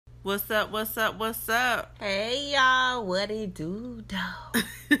What's up? What's up? What's up? Hey y'all, what it do though?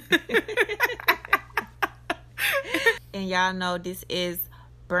 And y'all know this is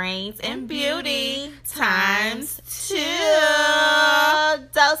Brains and Beauty times 2.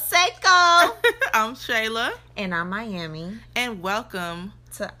 Dos Seco. I'm Shayla. And I'm Miami. And welcome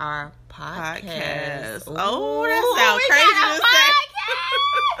to our podcast. Oh, that sounds crazy to say.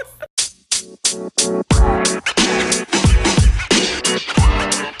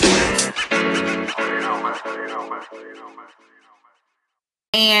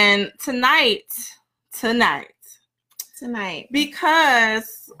 And tonight,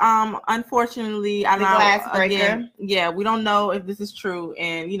 because unfortunately, I know again, we don't know if this is true,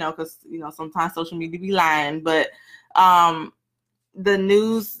 and because sometimes social media be lying, but the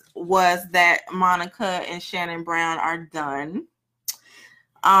news was that Monica and Shannon Brown are done.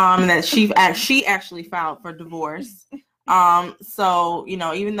 That she actually filed for divorce. So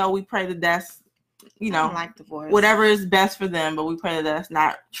even though we pray that that's I don't like divorce. Whatever is best for them, but we pray that that's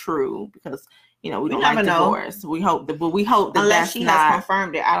not true because we don't like divorce. We hope that, unless that's she not has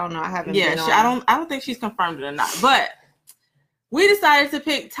confirmed it. I don't know. I haven't. I don't think she's confirmed it or not. But we decided to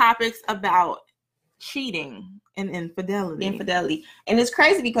pick topics about cheating and infidelity. And it's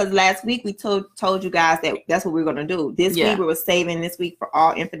crazy because last week we told you guys that that's what we're going to do. This week we were saving this week for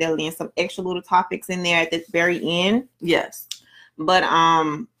all infidelity and some extra little topics in there at the very end. Yes. But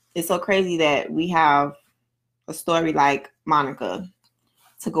it's so crazy that we have a story like Monica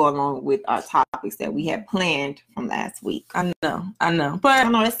to go along with our topics that we had planned from last week. I know. But I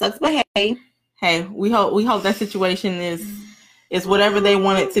know it sucks, but hey, we hope that situation is whatever they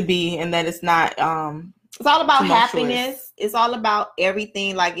want it to be, and that it's not it's all about happiness. It's all about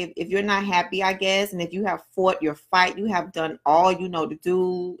everything. Like if you're not happy, I guess, and if you have fought your fight, you have done all you know to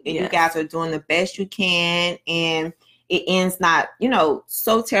do, and you guys are doing the best you can, and it ends not,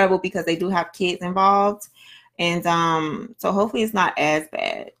 so terrible because they do have kids involved. And so hopefully it's not as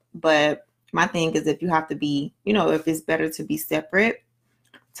bad. But my thing is, if you have to be, if it's better to be separate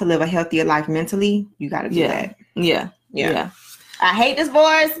to live a healthier life mentally, you got to do that. Yeah. I hate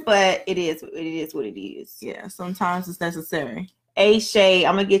divorce, but it is what it is. Yeah, sometimes it's necessary. Hey Shay,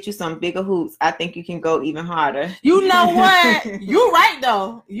 I'm gonna get you some bigger hoops. I think you can go even harder. You know what? You're right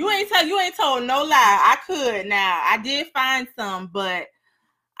though. You ain't told no lie. I could now. I did find some, but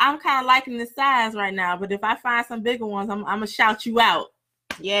I'm kind of liking the size right now. But if I find some bigger ones, I'm gonna shout you out.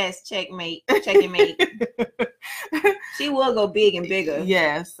 Yes, checkmate. She will go big and bigger.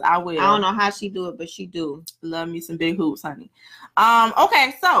 Yes, I will. I don't know how she do it, but she do. Love me some big hoops, honey.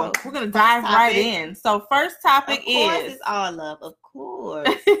 Okay, so we're gonna dive right in. So first topic of course it's all love, of course.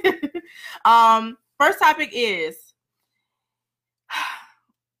 First topic is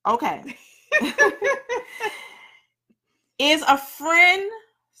okay. Is a friend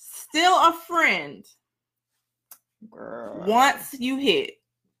still a friend? Girl. Once you hit?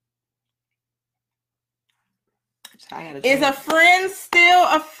 Is a friend still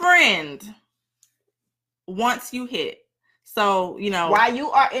a friend once you hit? So, while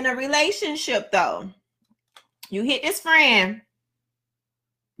you are in a relationship, though, you hit this friend.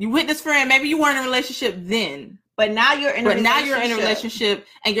 Maybe you weren't in a relationship then, but now you're in. Now you're in a relationship,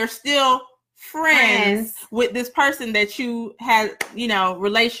 and you're still friends with this person that you had,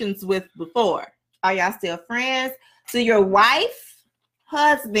 relations with before. Are y'all still friends? So your wife,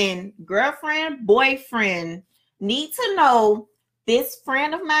 husband, girlfriend, boyfriend need to know this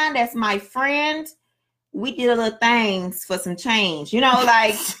friend of mine that's my friend. We did a little things for some change.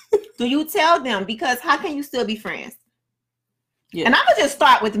 Like, do you tell them? Because how can you still be friends? Yeah. And I'm going to just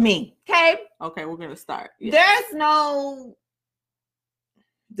start with me. Okay? Okay, we're going to start. Yeah. There's no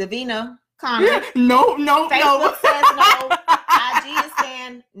Davina comment. No. Facebook says no. IG is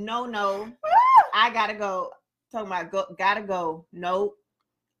saying no. I got to go. Talking about gotta go. Nope.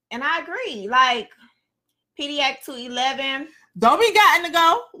 And I agree. Like, PDX 211. Don't be gotten to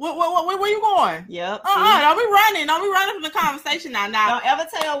go. Where you going? Yep. Don't be running. Don't be running from the conversation now. Don't ever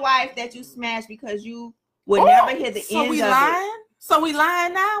tell your wife that you smashed because you would never hear the end of it. So we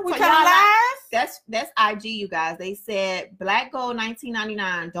lying now? We telling lies? That's IG, you guys. They said Black Gold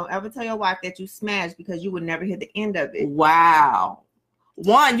 1999. Don't ever tell your wife that you smashed because you would never hear the end of it. Wow.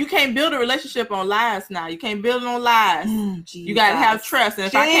 One, you can't build a relationship on lies now. You can't build it on lies. You got to have trust. And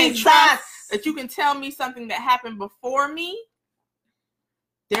if I can't trust that you can tell me something that happened before me,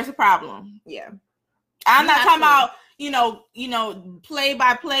 there's a problem. Yeah. I'm not talking about, play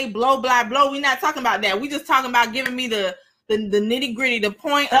by play, blow by blow. We're not talking about that. We just talking about giving me the nitty gritty, the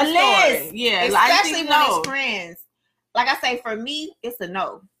point of the story. Yeah. Especially when it's friends. Like I say, for me, it's a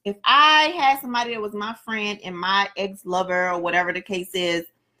no. If I had somebody that was my friend and my ex-lover or whatever the case is,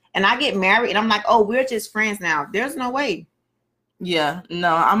 and I get married and I'm like, oh, we're just friends now. There's no way. Yeah,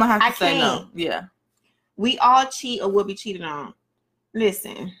 no, I'm gonna have to say no. Yeah. We all cheat or will be cheated on.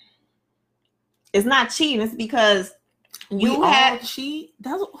 Listen, it's not cheating. It's because you all cheat.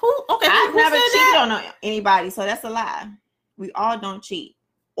 That's who? Okay, I've never cheated on anybody, so that's a lie. We all don't cheat,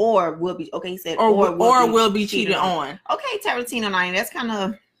 or will be. Okay, he said, or will be cheated on. Okay, Tarantino 9. That's kind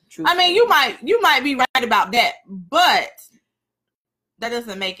of true. I mean, you might be right about that, but that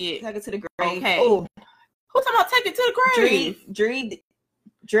doesn't make it take it to the grave. Okay. Oh, who's talking about take it to the grave?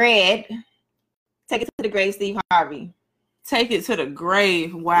 Dread. Take it to the grave, Steve Harvey. Take it to the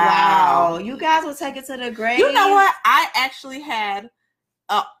grave. Wow. You guys will take it to the grave. You know what? I actually had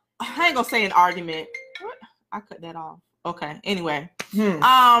I ain't gonna say an argument. What? I cut that off. Okay. Anyway.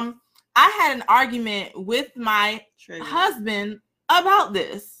 I had an argument with my husband about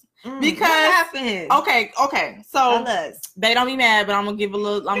this. Because what happened? Okay. So they don't be mad, but I'm gonna give a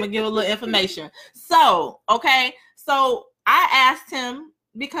little information. So I asked him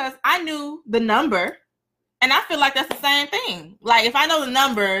because I knew the number. And I feel like that's the same thing. Like, if I know the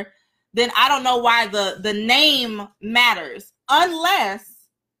number, then I don't know why the name matters. Unless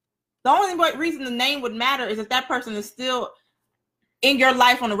the only reason the name would matter is if that person is still in your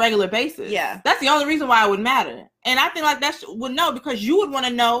life on a regular basis. Yeah. That's the only reason why it would matter. And I think like that would know, because you would want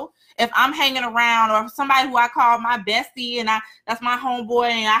to know if I'm hanging around, or somebody who I call my bestie and that's my homeboy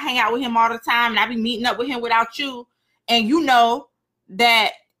and I hang out with him all the time and I be meeting up with him without you. And you know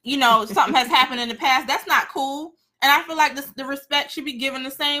that, something has happened in the past. That's not cool. And I feel like the respect should be given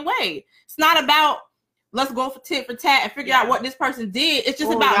the same way. It's not about let's go for tit for tat and figure out what this person did. It's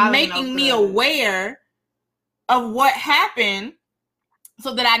just about making me aware of what happened,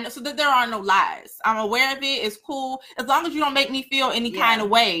 so that there are no lies. I'm aware of it. It's cool as long as you don't make me feel any kind of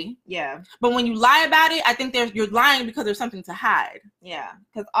way. Yeah. But when you lie about it, I think you're lying because there's something to hide. Yeah.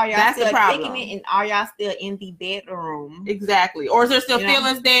 Because are y'all still kicking it, and are y'all still in the bedroom? Exactly. Or is there still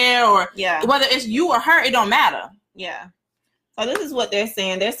feelings there? Or whether it's you or her, it don't matter. Yeah. So this is what they're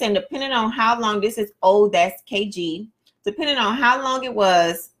saying. They're saying depending on how long this is old, that's KG. Depending on how long it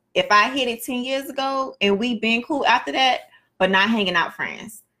was, if I hit it 10 years ago and we been cool after that, but not hanging out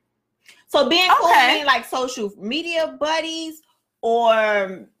friends. So being cool mean like social media buddies,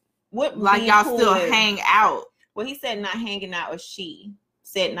 or what? Like y'all cool still hang out. Well, he said not hanging out, or she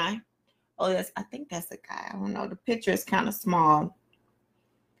said not. Oh, I think that's a guy. I don't know. The picture is kind of small.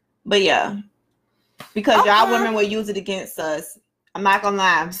 But yeah. Because y'all women will use it against us. I'm not gonna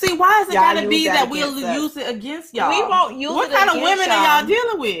lie. See, why is it gotta be that we'll use it against y'all? We won't use it against y'all. What kind of women are y'all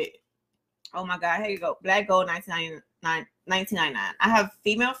dealing with? Oh my God, here you go. Black Gold 1999. I have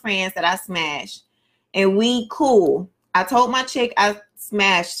female friends that I smashed, and we cool. I told my chick I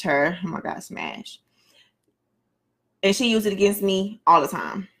smashed her. Oh my God, smash. And she used it against me all the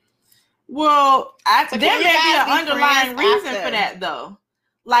time. Well, there may be an underlying reason for that, though.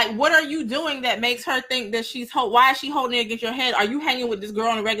 Like, what are you doing that makes her think that why is she holding it against your head? Are you hanging with this girl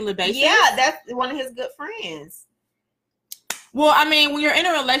on a regular basis? Yeah, that's one of his good friends. Well, I mean, when you're in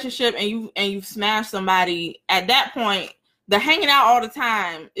a relationship and you've smashed somebody, at that point, the hanging out all the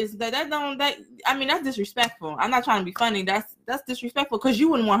time is that's disrespectful. I'm not trying to be funny. That's disrespectful, because you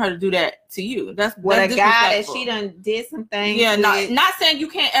wouldn't want her to do that to you. That's a guy that she done did some things. Yeah, not saying you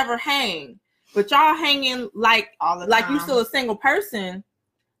can't ever hang, but y'all hanging like all the time. Like you still a single person.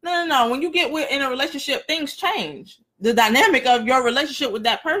 No. When you get in a relationship, things change. The dynamic of your relationship with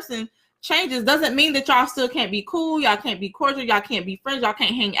that person changes. Doesn't mean that y'all still can't be cool. Y'all can't be cordial. Y'all can't be friends. Y'all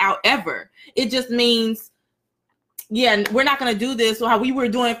can't hang out ever. It just means, we're not going to do this. So how we were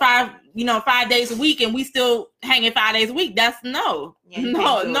doing 5 days a week and we still hanging 5 days a week. That's no,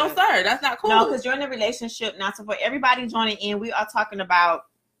 sir. That's not cool. No, because you're in a relationship now. So for everybody joining in, we are talking about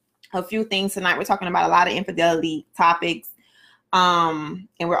a few things tonight. We're talking about a lot of infidelity topics. And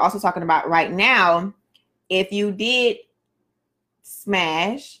we're also talking about right now, if you did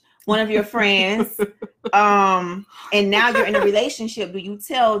smash one of your friends, and now you're in a relationship, do you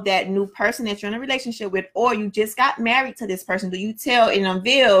tell that new person that you're in a relationship with, or you just got married to this person, do you tell and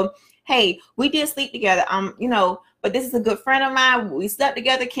unveil, hey, we did sleep together, but this is a good friend of mine, we slept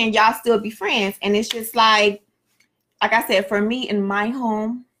together, can y'all still be friends? And it's just like I said, for me in my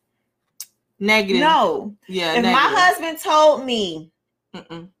home, negative. No. Yeah. If negative. My husband told me,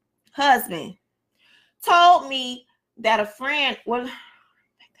 that a friend,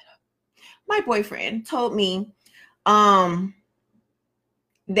 my boyfriend told me, that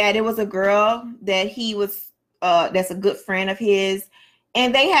it was a girl that he was, that's a good friend of his,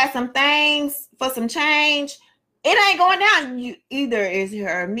 and they had some things for some change. It ain't going down. Either is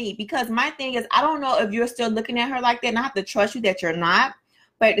her or me, because my thing is, I don't know if you're still looking at her like that, and I have to trust you that you're not.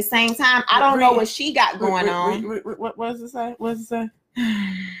 But at the same time, I don't know what she got going on. What does it say? What does it say?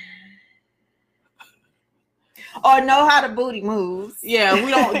 Or know how the booty moves. Yeah,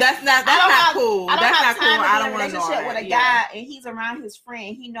 we don't. That's not cool. I don't that's have not time cool. to I be don't in a want to know relationship that. with a guy and he's around his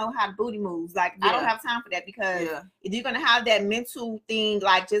friend. He know how the booty moves. Like I don't have time for that because if you're gonna have that mental thing,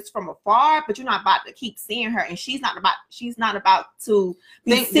 like just from afar, but you're not about to keep seeing her, and she's not about to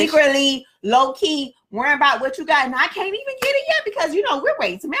be secretly low key worrying about what you got, and I can't even get it yet because we're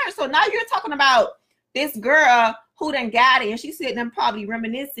waiting to marry. So now you're talking about this girl who done got it, and she's sitting there probably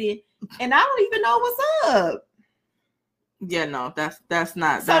reminiscing, and I don't even know what's up. Yeah, no, that's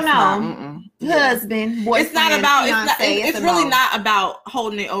not. So husband, boyfriend, it's not about. fiance, it's really not about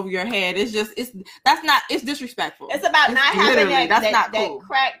holding it over your head. It's just it's disrespectful. It's about not having that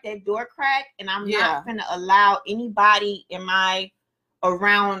crack, that door crack, and I'm not gonna allow anybody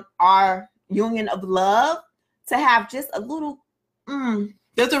around our union of love to have just a little.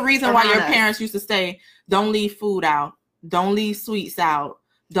 There's a reason why your parents used to say, "Don't leave food out. Don't leave sweets out.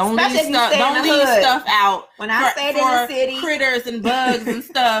 Don't leave stuff out." When I stayed in the city, critters and bugs and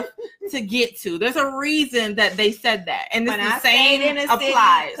stuff to get to. There's a reason that they said that, and it's the same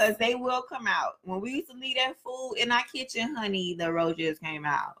applies because they will come out. When we used to leave that food in our kitchen, honey, the roaches came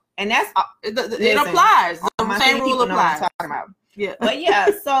out, and that's it applies. The same rule applies. Talking about. Yeah,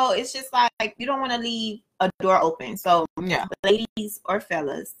 but so it's just like you don't want to leave a door open. So ladies or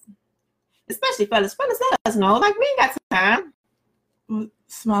fellas, especially fellas, let us know. Like we ain't got time.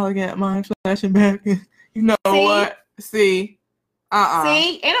 Smiling at mine, flashing back. You know what? See,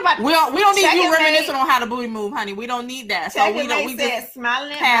 See, ain't about we don't need you reminiscing on how the booty move, honey. We don't need that. So we don't. We just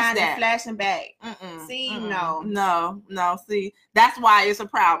smiling at mine and flashing back. See, no. See, that's why it's a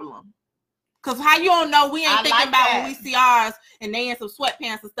problem. Cause how you don't know? We ain't thinking about when we see ours and they in some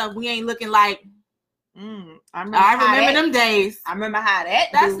sweatpants and stuff. We ain't looking like. I remember them days. I remember how that.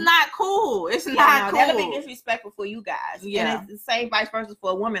 That's not cool. It's not cool. That'll be disrespectful for you guys. Yeah, and it's the same vice versa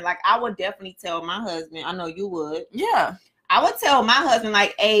for a woman. Like I would definitely tell my husband. I know you would. Yeah, I would tell my husband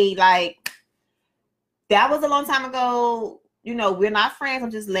like, "Hey, like that was a long time ago. We're not friends.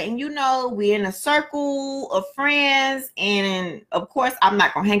 I'm just letting you know we're in a circle of friends, and of course, I'm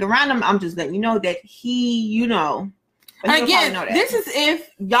not gonna hang around him. I'm just letting you know that he, And again, this is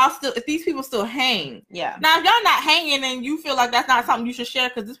if these people still hang. Yeah. Now, if y'all not hanging and you feel like that's not something you should share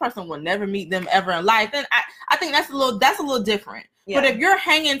because this person will never meet them ever in life, then I think that's a little different. Yeah. But if you're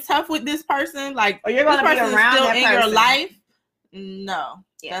hanging tough with this person, like, or you're going to be around still that in person. Your life, no,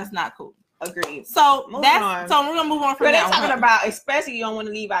 that's not cool. Agreed. So we're gonna move on from that. But they're talking about, especially you don't want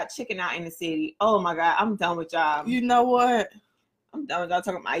to leave out chicken out in the city. Oh my God, I'm done with y'all. You know what? I'm done with y'all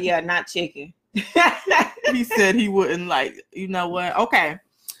talking about not chicken. He said he wouldn't like. You know what? Okay.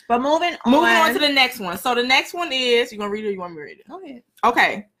 But moving on to the next one. So the next one is, you gonna read it or you want me to read it? Go ahead.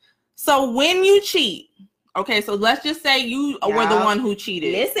 Okay. So when you cheat, okay, so let's just say you were the one who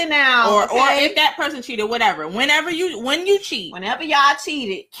cheated. Listen now. Or if that person cheated, whatever. When you cheat. Whenever y'all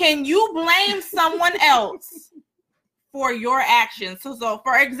cheated. Can you blame someone else for your actions? So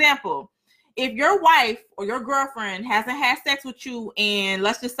for example, if your wife or your girlfriend hasn't had sex with you in,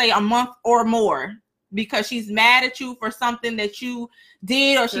 let's just say, a month or more, because she's mad at you for something that you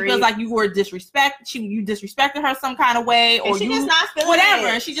did, or she feels like you disrespected her some kind of way, or she just not feeling whatever,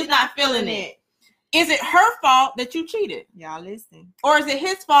 it. and she's just not feeling it. Is it her fault that you cheated? Y'all listen. Or is it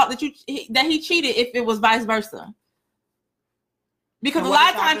his fault that he cheated if it was vice versa? Because a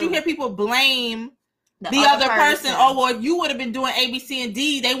lot of times you hear people blame the other person. Oh, well, if you would have been doing A, B, C, and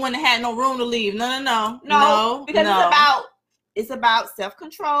D, they wouldn't have had no room to leave. No. Because it's about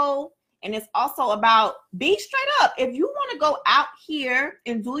self-control, and it's also about being straight up. If you want to go out here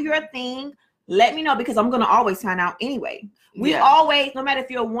and do your thing, let me know, because I'm going to always find out anyway. We always, no matter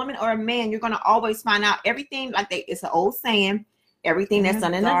if you're a woman or a man, you're going to always find out everything. It's an old saying, everything that's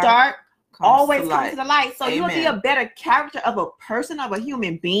done in the dark always comes to the light. So you'll be a better character of a person, of a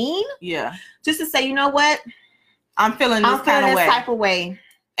human being. Yeah. Just to say, you know what? I'm feeling this type of way.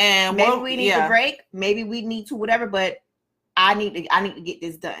 And maybe we need to break. Maybe we need to whatever, but I need to get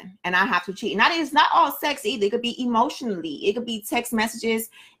this done, and I have to cheat. And it's not all sex either. It could be emotionally. It could be text messages.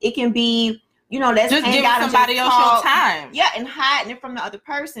 It can be, let's just hang give out somebody else your time. Yeah, and hiding it from the other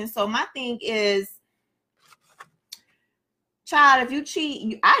person. So my thing is, child, if you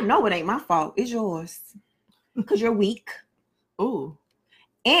cheat, I know it ain't my fault. It's yours, because you're weak. Ooh.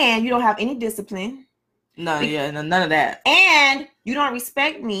 And you don't have any discipline. None of that. And you don't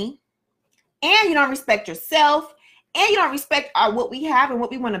respect me. And you don't respect yourself. And you don't respect what we have and what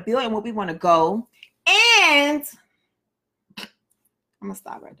we want to build and what we want to go. And I'm going to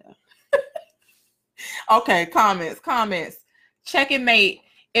stop right there. Okay, comments. Check and mate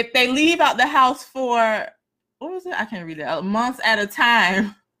if they leave out the house for, what was it? I can't read it. Months at a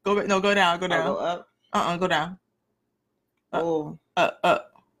time. Go down. Go down. Go up. Go down. Oh.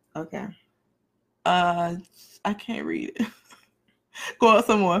 Up. Okay. I can't read it. Go up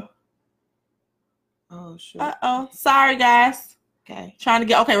some more. Oh, shit. Sorry, guys. Okay. Trying to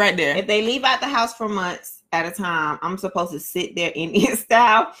get, okay, right there. If they leave out the house for months at a time, I'm supposed to sit there Indian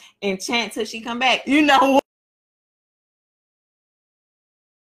style and chant till she come back. You know what?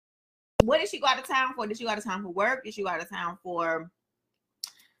 What did she go out of town for? Did she go out of town for work? Did she go out of town for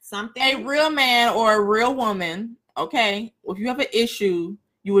something? A real man or a real woman, okay, if you have an issue,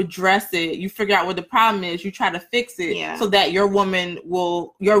 you address it, you figure out what the problem is, you try to fix it so that your woman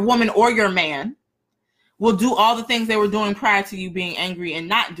or your man will do all the things they were doing prior to you being angry and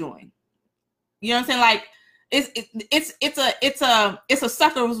not doing. You know what I'm saying? Like it's a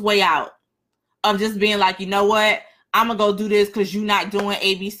sucker's way out of just being like, you know what? I'm gonna go do this because you're not doing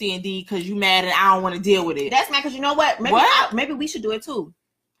A, B, C, and D because you mad and I don't want to deal with it. That's mad because you know what? Maybe we should do it too.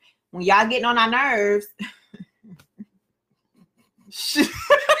 When y'all getting on our nerves. When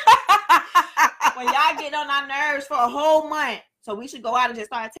y'all getting on our nerves for a whole month. So we should go out and just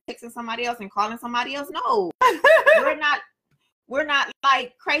start texting somebody else and calling somebody else. No. we're not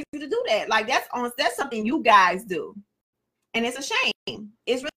like crazy to do that. Like that's something you guys do. And it's a shame.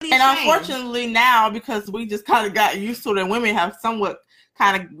 It's really a shame. Unfortunately now, because we just kind of got used to it, and women have somewhat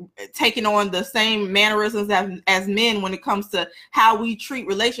kind of taken on the same mannerisms as men when it comes to how we treat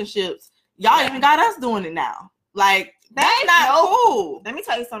relationships. Y'all even got us doing it now. Like, that's not cool. Let me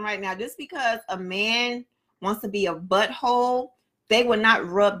tell you something right now. Just because a man wants to be a butthole, they would not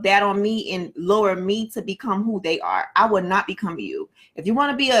rub that on me and lower me to become who they are. I would not become you. If you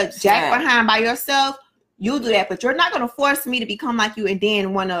want to be a jack behind by yourself, you do that, but you're not going to force me to become like you and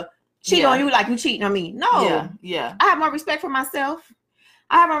then want to cheat on you like you cheating on me. No. Yeah. I have more respect for myself.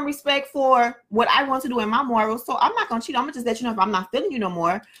 I have more respect for what I want to do in my morals. So I'm not going to cheat. I'm going to just let you know if I'm not feeling you no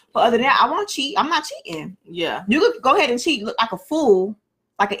more. But other than that, I won't cheat. I'm not cheating. Yeah. You could go ahead and cheat, look like a fool,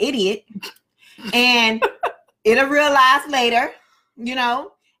 like an idiot. And it'll realize later, you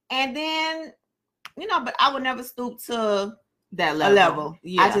know. And then, you know, but I would never stoop to that level.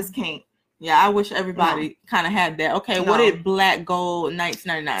 Yeah. I just can't. Yeah, I wish everybody kind of had that. Okay, what did Black Gold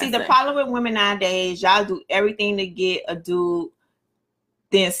 1999 See, say? the problem with women nowadays, y'all do everything to get a dude,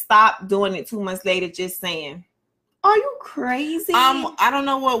 then stop doing it 2 months later just saying, are you crazy? I don't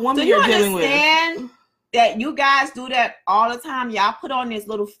know what woman you're dealing with. That you guys do that all the time? Y'all put on this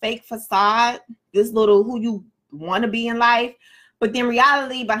little fake facade, this little who you want to be in life, but then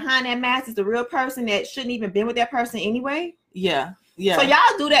reality behind that mask is the real person that shouldn't even been with that person anyway. Yeah. Yeah. So y'all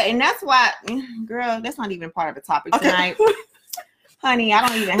do that, and that's why, girl, that's not even part of the topic tonight. Honey, I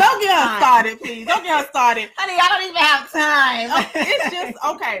don't even get her started, please. Don't get her started. Honey, I don't even have time. It's just,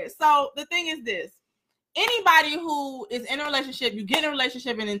 okay. So the thing is this. Anybody who is in a relationship, you get in a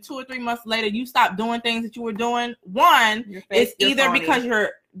relationship, and then 2 or 3 months later, you stop doing things that you were doing. One, it's either phony. Because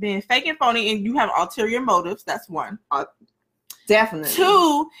you're being fake and phony and you have ulterior motives. That's one. Definitely.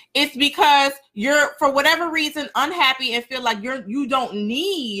 2, it's because you're, for whatever reason, unhappy and feel like you don't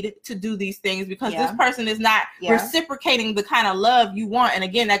need to do these things because this person is not reciprocating the kind of love you want. And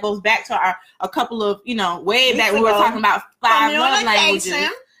again, that goes back to a couple of, way back we were talking about 5 love languages.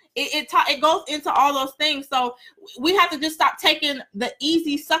 It goes into all those things. So we have to just stop taking the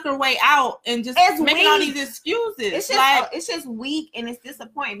easy sucker way out and just making all these excuses. It's just weak and it's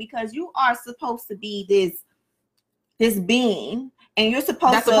disappointing because you are supposed to be this being, and you're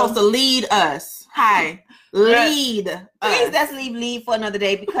supposed to lead us. Lead us. Please, let's leave for another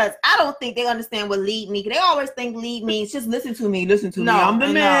day because I don't think they understand what lead means. They always think lead means just listen to me. I'm the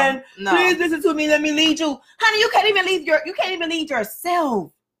man. No. Please listen to me. Let me lead you, honey. You can't even lead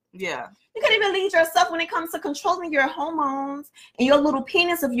yourself. Yeah. You can't even lead yourself when it comes to controlling your hormones and your little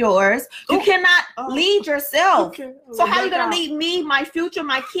penis of yours. You cannot lead yourself. Okay. So how are you gonna lead me, my future,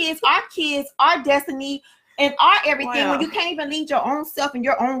 my kids, our destiny? And our everything when you can't even lead your own self and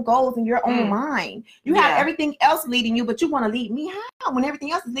your own goals and your own mind. You have everything else leading you, but you want to lead me how when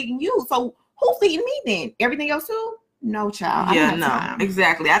everything else is leading you? So who's leading me then? Everything else too? No, child. Yeah, no,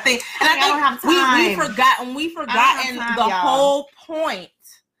 exactly. I think I don't have time. We've forgotten the whole point.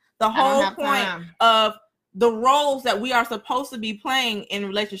 The whole point of the roles that we are supposed to be playing in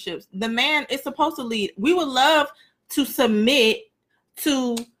relationships. The man is supposed to lead. We would love to submit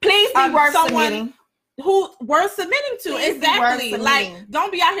to someone who we're submitting to. Exactly. Like,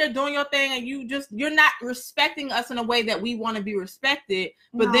 don't be out here doing your thing and you're not respecting us in a way that we want to be respected,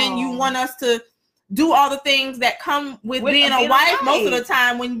 but then you want us to do all the things that come with being a wife most of the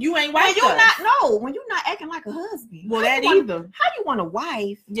time when you ain't wife. When you're not acting like a husband. Well, that either. How you want a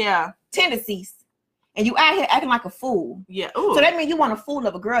wife? Yeah. Tendencies. And you out here acting like a fool. Yeah. Ooh. So that means you want a fool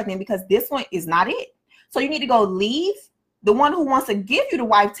of a girl then, because this one is not it. So you need to go leave the one who wants to give you the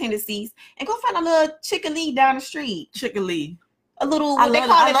wife tendencies and go find a little chickalee down the street. Chickalee. A little, I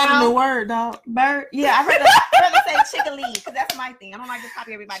love the new word, dog. Bird. Yeah, I'd rather say chickalee, because that's my thing. I don't like to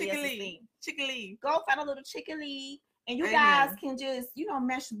copy everybody else's thing. Chickalee. Go find a little chickalee, and you guys can just,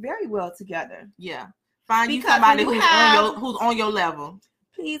 mesh very well together. Yeah. Find you somebody who's on your level.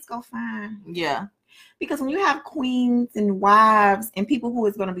 Please go find. Yeah. Because when you have queens and wives and people who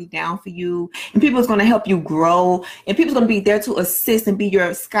is going to be down for you, and people is going to help you grow, and people's going to be there to assist and be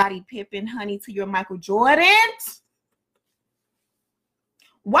your Scottie Pippen, honey, to your Michael Jordan.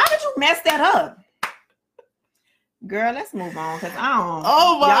 Why did you mess that up? Girl, let's move on, because I don't.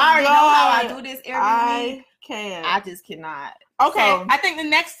 Oh my God. Y'all already know how I do this every week. I just cannot. Okay, so, I think the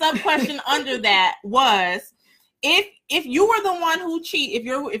next sub question under that was, if you were the one who cheated,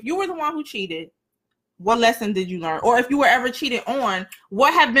 if you were the one who cheated, what lesson did you learn? Or if you were ever cheated on,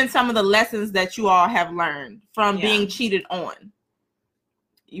 what have been some of the lessons that you all have learned from being cheated on?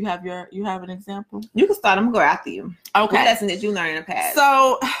 You have an example? You can start. I'm gonna go after you. Okay. What lesson did you learn in the past?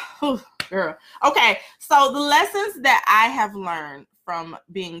 So, girl. Okay. So the lessons that I have learned from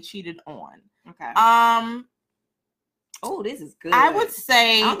being cheated on. Okay. Oh, this is good. I would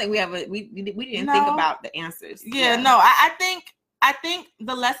say, I don't think we didn't think about the answers. Yeah. No. I think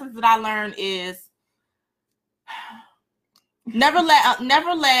the lessons that I learned is never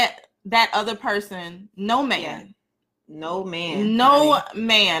let that other person, no man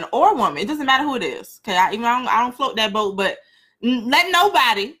or woman, it doesn't matter who it is. Okay, I don't float that boat, but let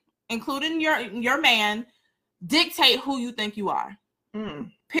nobody, including your man, dictate who you think you are.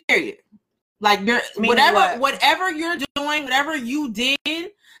 Period. Like whatever you're doing, whatever you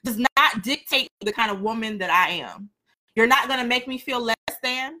did, does not dictate the kind of woman that I am. You're not gonna make me feel less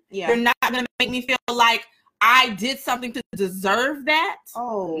than. Yeah. You're not gonna make me feel like I did something to deserve that.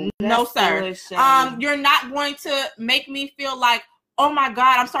 Oh, no, sir. You're not going to make me feel like, oh my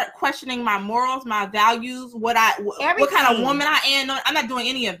God, I'm start questioning my morals, my values, what kind of woman I am. No, I'm not doing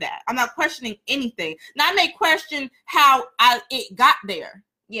any of that. I'm not questioning anything. Now I may question how it got there.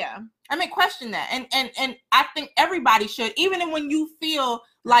 Yeah. I may question that. And I think everybody should, even when you feel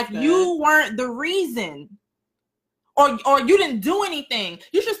like you weren't the reason or you didn't do anything,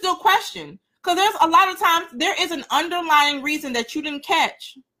 you should still question. Because there's a lot of times there is an underlying reason that you didn't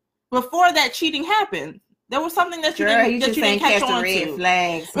catch before that cheating happened. There was something that you didn't catch on to.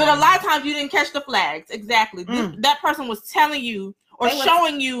 Flags, but a lot of times you didn't catch the flags. Exactly. That person was telling you or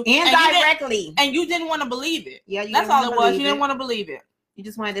showing you indirectly, and you didn't want to believe it. Yeah, that's all it was. You didn't want to believe it. You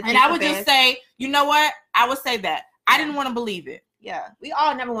just wanted to. And I would just say, you know what? I would say that I didn't want to believe it. Yeah, we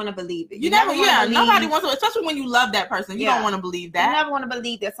all never want to believe it. Nobody wants to, especially when you love that person. You don't want to believe that. You never want to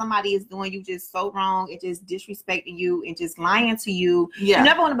believe that somebody is doing you just so wrong and just disrespecting you and just lying to you. Yeah. You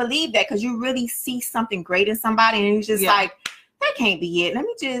never want to believe that, because you really see something great in somebody and you're just like, that can't be it. Let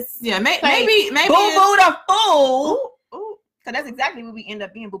me just maybe boo boo the fool. Because that's exactly what we end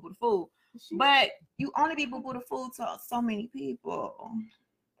up being, boo boo the fool. But you only be boo boo the fool to so many people.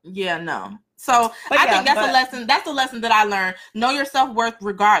 Yeah, no. So I think that's a lesson. That's the lesson that I learned. Know your self-worth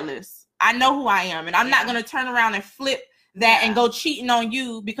regardless. I know who I am, and I'm not going to turn around and flip that and go cheating on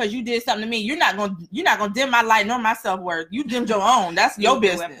you because you did something to me. You're not gonna dim my light nor my self-worth. You dimmed your own. That's your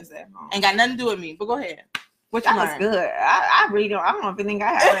business. Ain't got nothing to do with me. But go ahead. What you learned? Good. I really don't. I don't think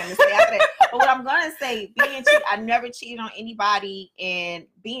I have anything to say after that. But what I'm gonna say, I never cheated on anybody, and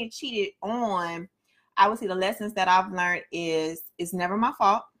being cheated on, I would say the lessons that I've learned is it's never my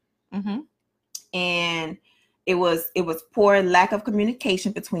fault. Mm-hmm. And it was poor lack of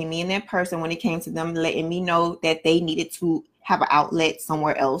communication between me and that person when it came to them letting me know that they needed to have an outlet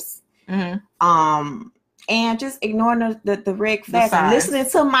somewhere else. Mm-hmm. And just ignoring the red flags and listening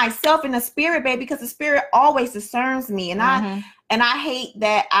to myself in the spirit, baby, because the spirit always discerns me. And I hate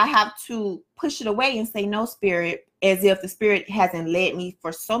that I have to push it away and say no, spirit, as if the spirit hasn't led me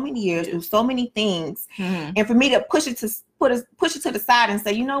for so many years through so many things. Mm-hmm. And for me to push it to the side and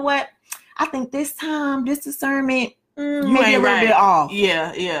say, you know what? I think this time, this discernment, maybe a little bit off.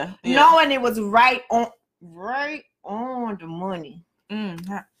 Yeah. Knowing it was right on the money.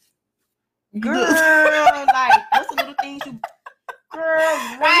 Girl, like what's the little things you,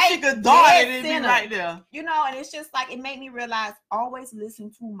 right there. You know, and it's just like it made me realize always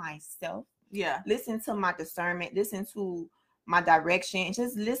listen to myself. Yeah. Listen to my discernment, listen to my direction, and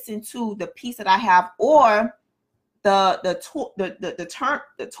just listen to the peace that I have, or the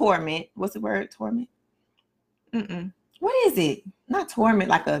torment. What's the word? Torment. What is it? Not torment,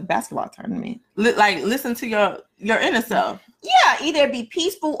 like a basketball tournament. Like listen to your inner self. Yeah, either be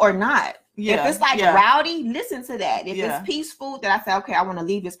peaceful or not. Yeah. If it's like rowdy, listen to that. If it's peaceful, then I say, okay, I want to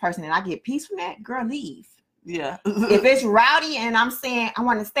leave this person, and I get peace from that, girl, leave. Yeah. If it's rowdy and I'm saying I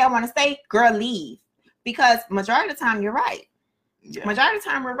want to stay, girl, leave. Because majority of the time you're right. Yeah. Majority of the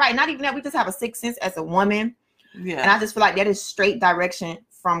time we're right. Not even that, we just have a sixth sense as a woman. Yeah. And I just feel like that is straight direction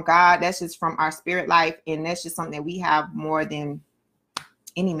from God. That's just from our spirit life, and that's just something that we have more than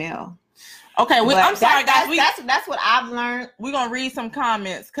any male. Okay, I'm sorry, guys. That's what I've learned. We're gonna read some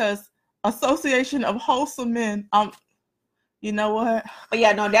comments because Association of Wholesome Men. You know what? But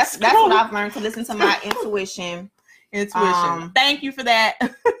yeah, no, that's what I've learned, to listen to my intuition. Thank you for that.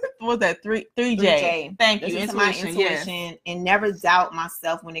 What was that? 3J. Thank you. Listen to my intuition, and never doubt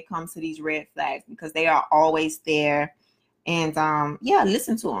myself when it comes to these red flags, because they are always there. And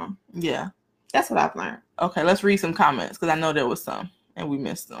listen to them. Yeah, that's what I've learned. Okay, let's read some comments because I know there was some and we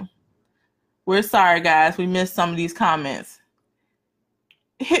missed them. We're sorry, guys. We missed some of these comments.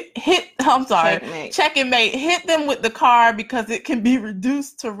 I'm sorry. Checkmate. Hit them with the car because it can be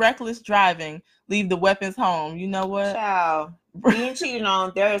reduced to reckless driving. Leave the weapons home. You know what? Child, being cheated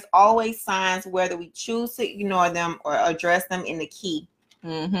on, there is always signs, whether we choose to ignore them or address them in the key.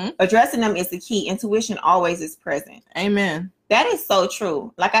 Addressing them is the key. Intuition always is present. Amen. That is so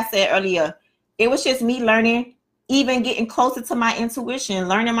true. Like I said earlier, it was just me learning, even getting closer to my intuition,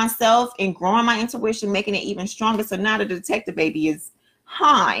 learning myself and growing my intuition, making it even stronger. So now the detective baby is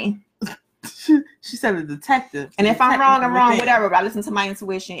high. She said a detective. And if I'm wrong, I'm wrong, whatever. But I listen to my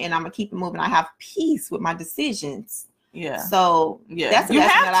intuition and I'm gonna keep it moving. I have peace with my decisions. Yeah. So that's the lesson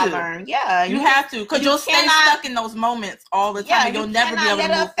that I learned. Yeah. You have to, because you'll stay stuck in those moments all the time. And you'll never be able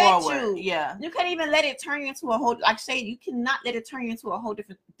to move forward. Yeah. You can't even let it turn you into a whole, like say, you cannot let it turn you into a whole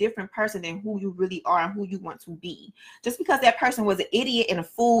different person than who you really are and who you want to be. Just because that person was an idiot and a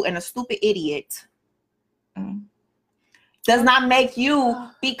fool and a stupid idiot does not make you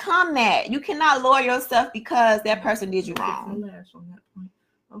become that. You cannot lower yourself because that person did you wrong.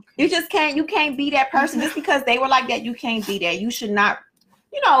 Okay. You just can't be that person just because they were like that. You can't be that. You should not,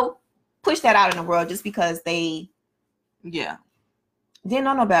 push that out in the world just because they didn't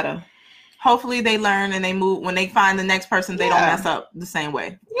know no better. Hopefully they learn and they move. When they find the next person, they don't mess up the same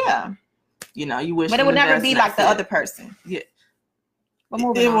way. Yeah. You wish. But it would never be like the other person. Yeah. But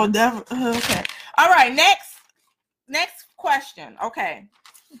moving on. Will never. Okay. All right. Next question. Okay.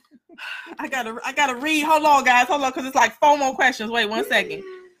 I gotta read. Hold on, guys. Hold on, because it's like 4 more questions. Wait 1 second.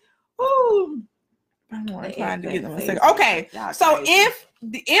 Ooh. I'm trying to get them a second. Okay. So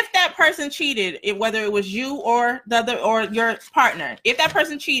if that person cheated, whether it was you or the other or your partner, if that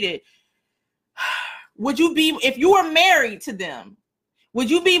person cheated, would you be, if you were married to them, would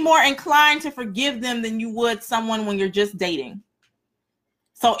you be more inclined to forgive them than you would someone when you're just dating?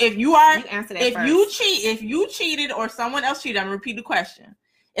 So if you cheated or someone else cheated, I'm gonna repeat the question.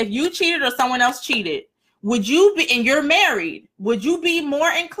 If you cheated or someone else cheated, would you be, and you're married, would you be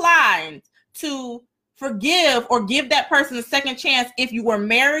more inclined to forgive or give that person a second chance if you were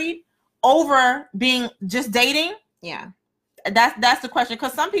married over being just dating? Yeah. That's the question.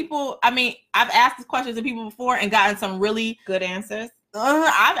 Because some people, I've asked this question to people before and gotten some really good answers.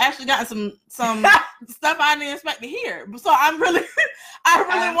 I've actually gotten some stuff I didn't expect to hear. So I really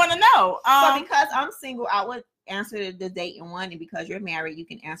want to know. So because I'm single, I would answer the dating one, and because you're married, you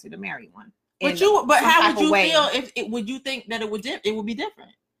can answer the married one. But how would you feel if would you think that it would be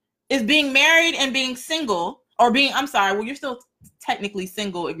different? Is being married and being single, or being, you're still technically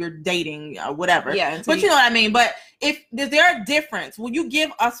single if you're dating or whatever. Yeah. But you know what I mean? But is there a difference? Will you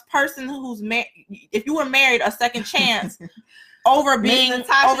give a person who's married, if you were married, a second chance over just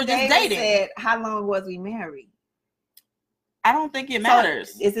dating? Said, how long was we married? I don't think it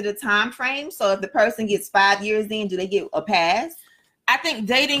matters. Is it a time frame? So if the person gets 5 years in, do they get a pass? I think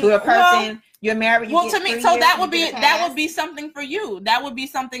dating to a person you're married. To me, so that would be something for you. That would be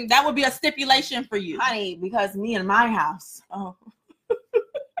a stipulation for you, honey. Because me and my house. Oh,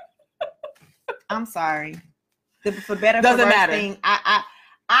 I'm sorry. For better, doesn't matter. Thing, I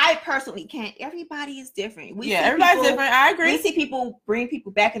personally can't. Everybody is different. Everybody's different. I agree. We see people bring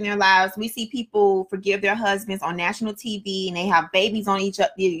people back in their lives. We see people forgive their husbands on national TV, and they have babies on each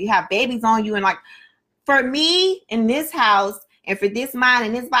other. You have babies on you, and like for me in this house. And for this mind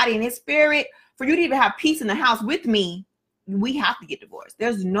and this body and this spirit, for you to even have peace in the house with me, we have to get divorced.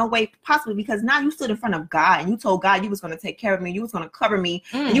 There's no way possible, because now you stood in front of God and you told God you was going to take care of me. You was going to cover me.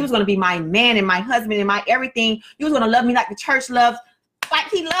 And you was going to be my man and my husband and my everything. You was going to love me like the church loves, like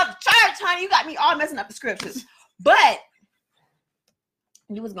he loved church, honey. You got me all messing up the scriptures. But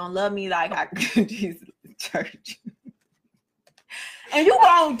you was gonna love me like I could Jesus church. And you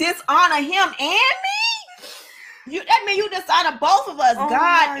gonna dishonor him and me? That mean you dishonor both of us,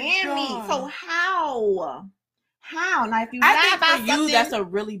 God and me. So how? Now, if you lie think about for something, you, that's a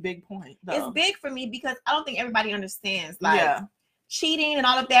really big point, though. It's big for me because I don't think everybody understands. Like cheating and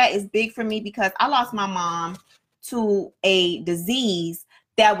all of that is big for me because I lost my mom to a disease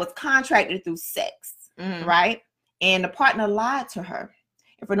that was contracted through sex, right? And the partner lied to her.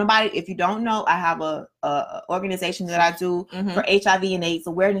 And for nobody, if you don't know, I have a organization that I do for HIV and AIDS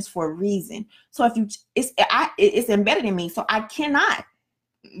awareness for a reason. So if it's embedded in me, so I cannot.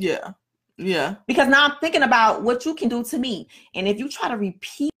 Yeah. Because now I'm thinking about what you can do to me, and if you try to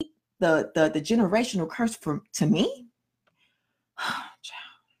repeat the generational curse to me,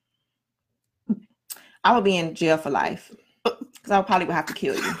 I would be in jail for life because I probably would have to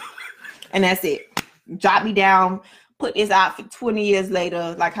kill you, and that's it. Drop me down. Put this out for 20 years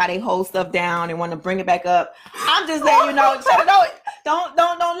later, like how they hold stuff down and want to bring it back up. I'm just letting you know. Don't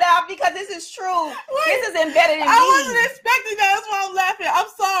laugh because this is true. Wait, this is embedded in me. I wasn't expecting that. That's why I'm laughing. I'm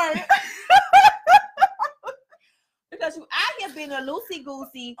sorry. Because you out here being a loosey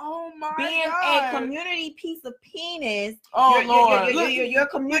goosey. Oh my being God. A community piece of penis. Oh Lord, you're a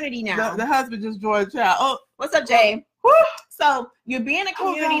community now. The husband just joined the child. Oh, what's up, Jay? So you're being a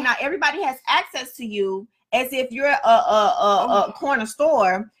community now. Everybody has access to you. As if you're a corner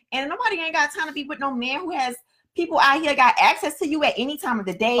store, and nobody ain't got time to be with no man who has people out here got access to you at any time of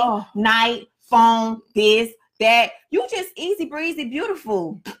the day, night, phone, this, that. You just easy breezy,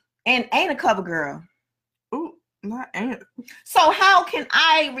 beautiful, and ain't a cover girl. Ooh, not ain't. So how can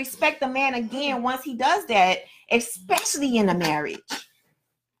I respect the man again once he does that, especially in a marriage?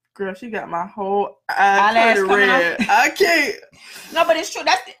 Girl, she got my whole eyelash red. I can't. No, but it's true.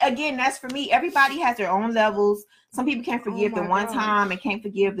 That's for me. Everybody has their own levels. Some people can't forgive the one time and can't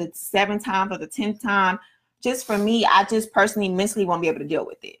forgive the 7 times or the 10th time. Just for me, I just personally mentally won't be able to deal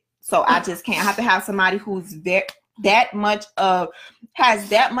with it. So I just can't. I have to have somebody who's has that much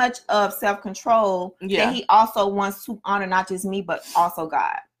of self-control that he also wants to honor not just me, but also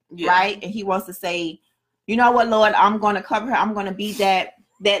God. Right? And he wants to say, you know what, Lord, I'm going to cover her. I'm going to be that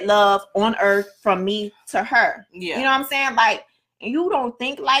love on earth from me to her. You know what I'm saying? Like, you don't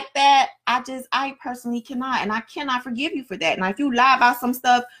think like that. I personally cannot, and I cannot forgive you for that. Now, if you lie about some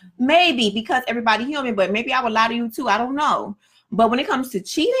stuff, maybe because everybody human, but maybe I would lie to you too. I don't know. But when it comes to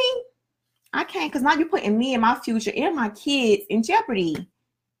cheating, I can't, because now you're putting me and my future and my kids in jeopardy,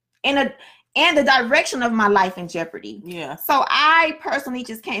 and the direction of my life in jeopardy. So I personally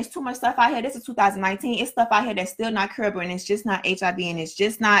just can't. It's too much stuff out here. This is 2019. It's stuff out here that's still not curable, and it's just not HIV, and it's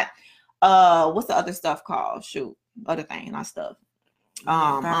just not what's the other stuff called? Other thing, not stuff.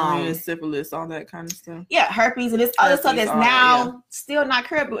 Syphilis, all that kind of stuff. Yeah, herpes and this other stuff that's now still not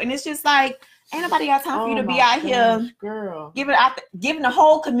curable, and it's just like ain't nobody got time for you to be out here, girl, giving the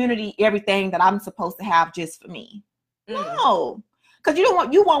whole community everything that I'm supposed to have just for me. No. Because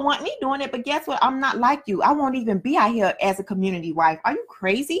you won't want me doing it, but guess what? I'm not like you. I won't even be out here as a community wife. Are you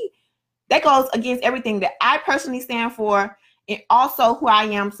crazy? That goes against everything that I personally stand for, and also who I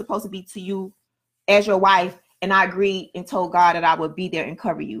am supposed to be to you as your wife. And I agreed and told God that I would be there and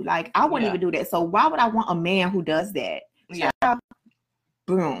cover you. Like, I wouldn't even do that. So why would I want a man who does that?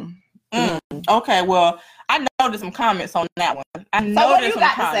 Boom. Okay, well, I noticed some comments on that one. So what do you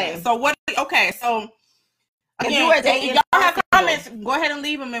got to say? So what? Okay, so again, if y'all have comments, go ahead and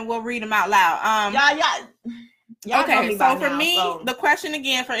leave them, and we'll read them out loud. Y'all okay, so for me, the question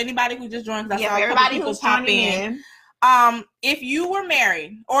again for anybody who just joined, everybody who's popping in. If you were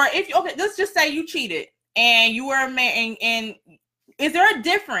married, or let's just say you cheated and you were married, and is there a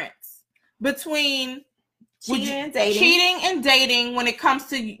difference between cheating and dating when it comes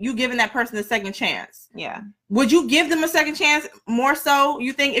to you giving that person a second chance? Would you give them a second chance more so,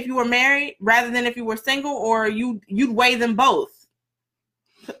 you think, if you were married rather than if you were single, or you'd weigh them both?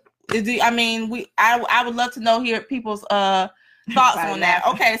 I would love to know people's thoughts on that.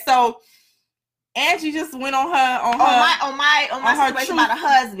 Okay, so Angie just went on my situation about a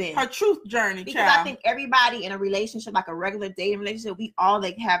husband, her truth journey, because I think everybody in a relationship, like a regular dating relationship, we all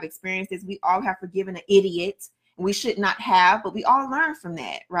have experiences. We all have forgiven an idiot we should not have, but we all learn from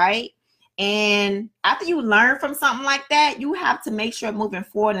that, right? And after you learn from something like that, you have to make sure moving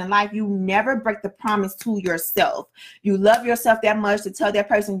forward in life, you never break the promise to yourself. You love yourself that much to tell that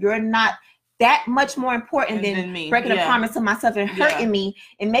person you're not that much more important than me. Breaking a promise to myself and hurting me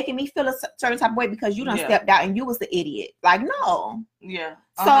and making me feel a certain type of way because you done stepped out and you was the idiot. Like, no.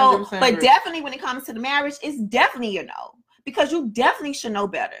 So, but definitely when it comes to the marriage, it's definitely because you definitely should know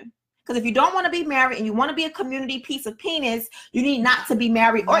better. Because if you don't want to be married and you want to be a community piece of penis, you need not to be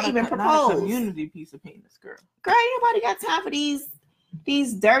married or even propose. Not a community piece of penis, girl. Girl, ain't nobody got time for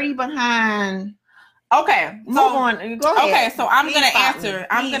these dirty behind. Okay, move on. Go ahead. Okay, so I'm gonna answer.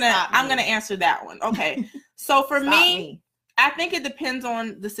 I'm gonna answer that one. Okay, so for me, I think it depends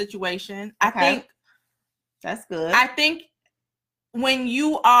on the situation. I think that's good. I think when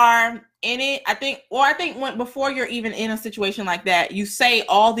you are in it, I think when before you're even in a situation like that, you say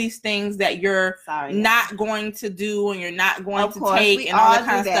all these things that you're not going to do and you're not going to take and all that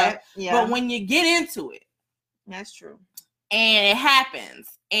kind of stuff. Yeah. But when you get into it, that's true. And it happens,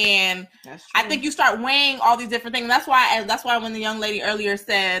 and I think you start weighing all these different things. That's why when the young lady earlier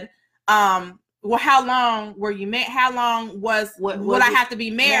said, well, how long were you married? How long would I have to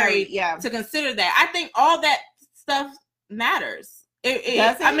be married to consider that? I think all that stuff matters.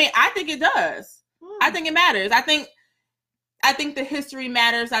 I mean, I think it does. I think it matters. I think the history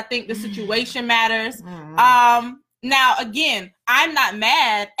matters. I think the situation matters. Now, again, I'm not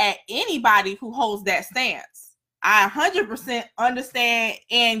mad at anybody who holds that stance. I 100% understand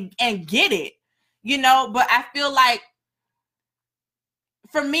and get it, but I feel like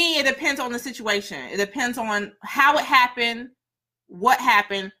for me, it depends on the situation. It depends on how it happened, what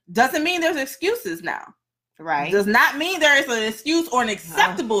happened. Doesn't mean there's excuses now. Right. Does not mean there is an excuse or an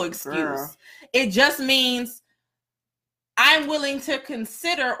acceptable excuse. Girl. It just means I'm willing to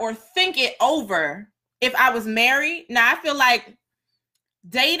consider or think it over if I was married. Now, I feel like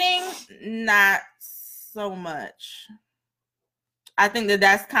dating, not so much. I think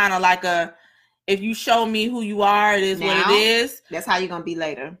that's kind of like if you show me who you are, it is now, what it is. That's how you're going to be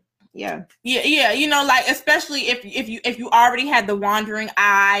later. Yeah. Like especially if you already had the wandering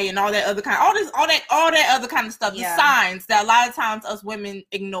eye and all that other kind, all that other kind of stuff, the signs that a lot of times us women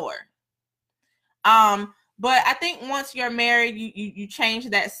ignore. But I think once you're married, you change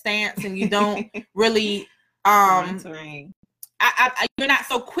that stance and you don't really you're not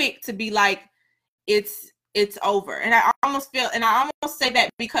so quick to be like it's over. And I almost say that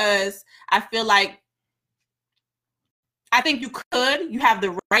because I feel like I think you have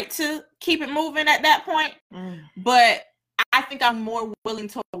the right to keep it moving at that point. But I think I'm more willing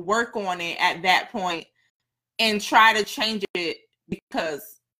to work on it at that point and try to change it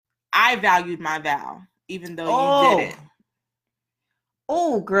because I valued my vow, even though you didn't.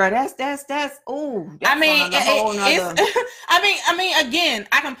 Oh, girl, that's I mean, again,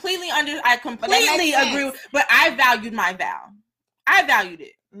 I completely agree, but I valued my vow. I valued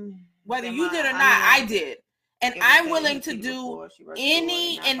it. Whether you did or not, I did. And I'm willing to do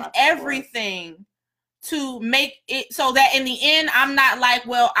any and everything to make it so that in the end, I'm not like,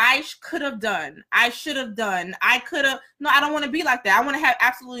 well, I could have done, I should have done, I could have. No, I don't want to be like that. I want to have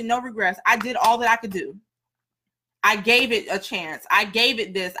absolutely no regrets. I did all that I could do. I gave it a chance. I gave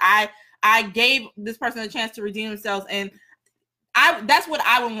it this. I gave this person a chance to redeem themselves. And that's what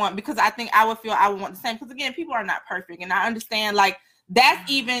I would want, because I think I would want the same. Because again, people are not perfect. And I understand, like,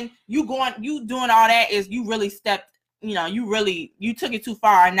 that's even you doing all that is you really stepped, you took it too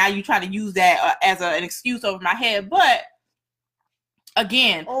far, and now you try to use that as an excuse over my head. But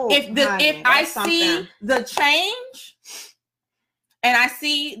again, if I see the change, and I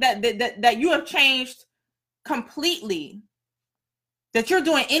see that you have changed completely, that you're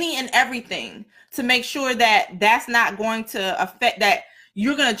doing any and everything to make sure that that's not going to affect that.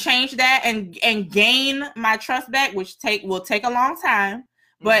 You're going to change that and gain my trust back, which will take a long time.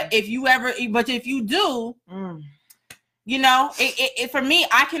 But if you do, it for me,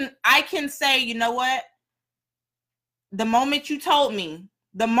 I can say, you know what? The moment you told me,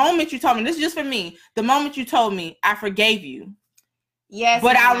 this is just for me. The moment you told me, I forgave you. Yes.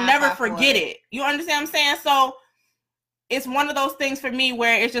 But I'll never forget it. You understand what I'm saying? So it's one of those things for me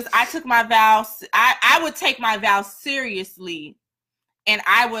where it's just, I took my vows. I would take my vows seriously. And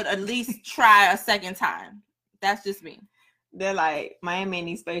I would at least try a second time. That's just me. They're like, Miami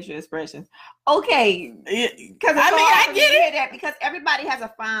needs facial expressions. Okay. Because I get it. That because everybody has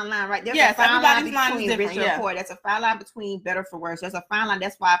a fine line, right? There's a fine line between rich and poor. There's a fine line between better for worse. There's a fine line.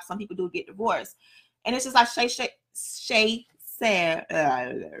 That's why some people do get divorced. And it's just like Shay said.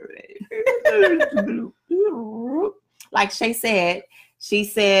 Like Shay said. She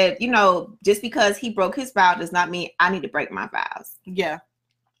said, just because he broke his vow does not mean I need to break my vows. Yeah.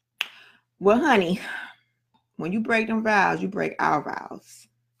 Well, honey, when you break them vows, you break our vows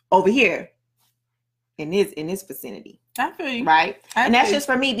over here in this vicinity. I feel you. Right? And that's just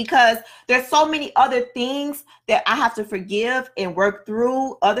for me, because there's so many other things that I have to forgive and work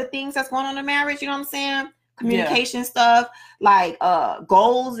through other things that's going on in marriage. You know what I'm saying? communication stuff, like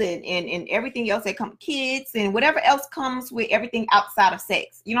goals and everything else that comes, kids and whatever else comes with everything outside of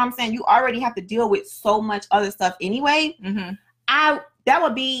sex. You know what I'm saying? You already have to deal with so much other stuff anyway. That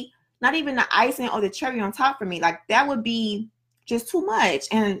would be not even the icing or the cherry on top for me. Like that would be just too much.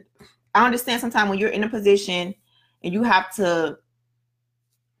 And I understand sometimes when you're in a position and you have to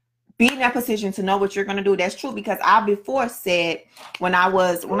be in that position to know what you're going to do. That's true, because I before said when I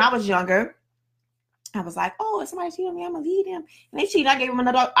was younger, I was like, oh, if somebody cheated on me, I'm gonna leave him. And they cheated. I gave him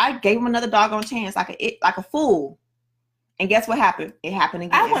another doggone chance, like a fool. And guess what happened? It happened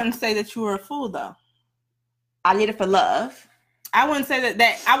again. I wouldn't say that you were a fool though. I did it for love. I wouldn't say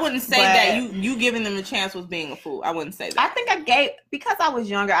that I wouldn't say that you giving them a chance was being a fool. I wouldn't say that. I think because I was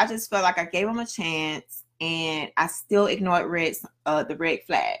younger, I just felt like I gave him a chance. And I still ignored the red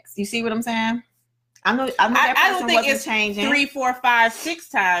flags. You see what I'm saying? I know that person don't think it's changing 3, 4, 5, 6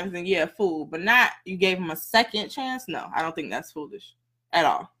 times, and yeah, fool. But not you gave him a second chance. No, I don't think that's foolish at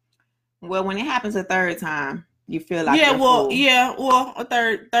all. Well, when it happens a third time, you feel like a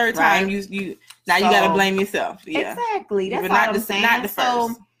third right? time you gotta blame yourself. Yeah, exactly. That's what I'm saying. Not the first.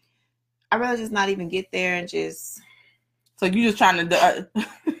 So I'd rather just not even get there and just. So you just trying to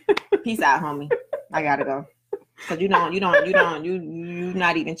peace out, homie. I gotta go. Cause you're not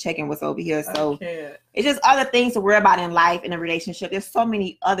even checking what's over here. So it's just other things to worry about in life, in a relationship. There's so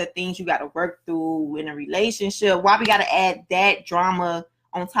many other things you got to work through in a relationship. Why we got to add that drama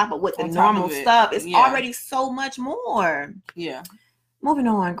on top of what the normal stuff? It's already so much more. Yeah. Moving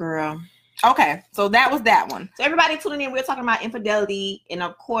on, girl. Okay, so that was that one. So everybody tuning in, we're talking about infidelity. And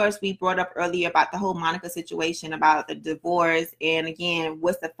of course, we brought up earlier about the whole Monica situation, about the divorce. And again,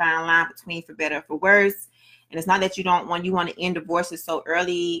 what's the fine line between for better or for worse? And it's not that you want to end divorces so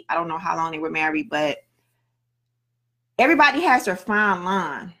early. I don't know how long they were married, but everybody has their fine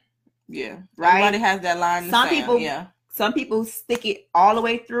line. Yeah. Right? Everybody has that line. Some people stick it all the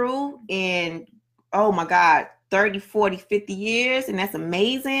way through and, oh my God, 30, 40, 50 years. And that's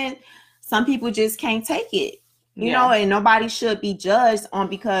amazing. Some people just can't take it, you know, and nobody should be judged on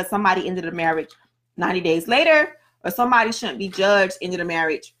because somebody ended a marriage 90 days later, or somebody shouldn't be judged into the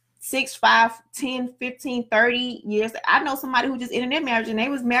marriage 6, 5, 10, 15, 30 years. I know somebody who just ended their marriage and they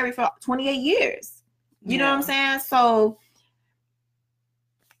was married for 28 years. You know what I'm saying? So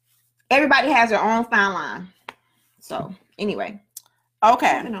everybody has their own fine line. So anyway.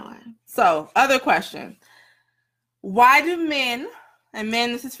 Okay. So other question. Why do men, and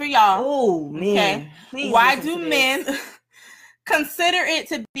men, this is for y'all. Oh, man. Okay? Why do men consider it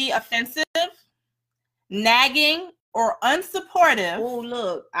to be offensive, nagging, or unsupportive? Oh,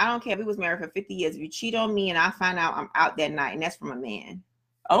 look, I don't care if we was married for 50 years. If you cheat on me and I find out I'm out that night, and that's from a man.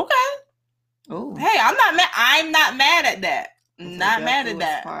 Okay. Oh. Hey, I'm not mad at that. Not mad at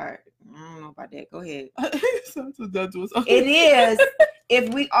that. Part. I don't know about that. Go ahead. It is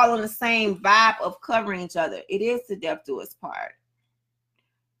if we all on the same vibe of covering each other. It is the death do us part.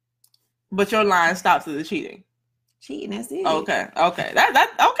 But your line stops at the cheating. Cheating, that's it. Okay.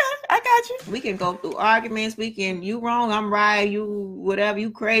 That okay. I got you. We can go through arguments. You wrong, I'm right. You whatever. You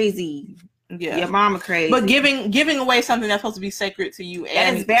crazy. Yeah. Your mama crazy. But giving away something that's supposed to be sacred to you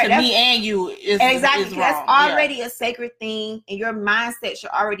and to me and you is exactly is wrong. That's already a sacred thing, and your mindset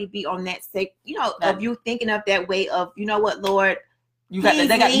should already be on that of you thinking of that way of, you know what, Lord, you got the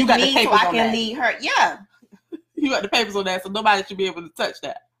papers so I can lead her. Yeah. You got the papers on that, so nobody should be able to touch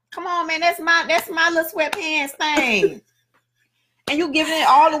that. Come on, man. That's my little sweatpants thing. And you giving it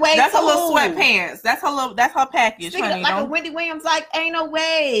all the way. That's her little sweatpants. That's her package, honey. Like a Wendy Williams, like, ain't no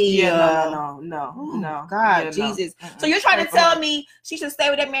way. Yeah, no. God, yeah, Jesus. No. So you're trying to tell me she should stay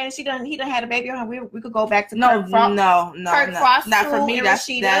with that man and he done had a baby on her. We could go back to Kirk Frost. No. Not for me. That's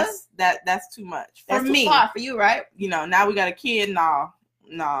too much. That's too far for you, right? You know, now we got a kid. No.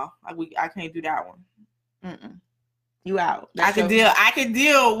 I can't do that one. Mm-mm. You out. I could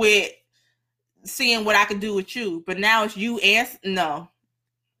deal with seeing what I could do with you, but now it's you and no.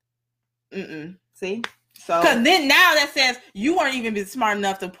 See? So because then now that says you weren't even smart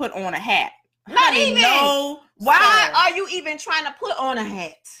enough to put on a hat. Not even. No. Why are you even trying to put on a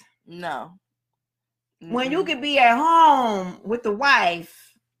hat? No. When you could be at home with the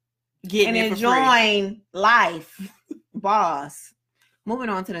wife and enjoying life, boss. Moving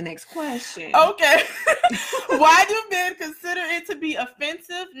on to the next question. Okay. Why do men consider it to be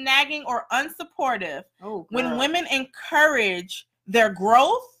offensive, nagging, or unsupportive when women encourage their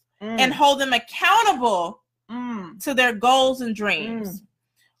growth and hold them accountable to their goals and dreams?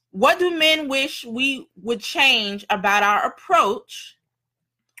 What do men wish we would change about our approach?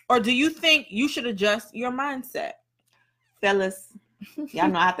 Or do you think you should adjust your mindset? Fellas, Y'all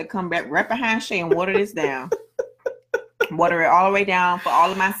know I have to come back right behind Shay and water this down. Water it all the way down for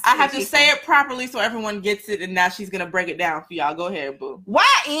all of my. I have to say it properly so everyone gets it, and now she's gonna break it down for y'all. Go ahead, boo. Why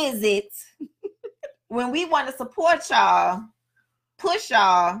is it when we want to support y'all, push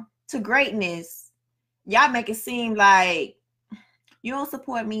y'all to greatness, y'all make it seem like you don't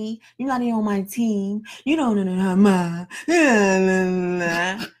support me, you're not even on my team, you don't know my.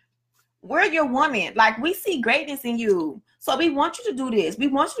 We're your woman. Like, we see greatness in you. So we want you to do this. We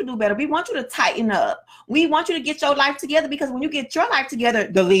want you to do better. We want you to tighten up. We want you to get your life together, because when you get your life together,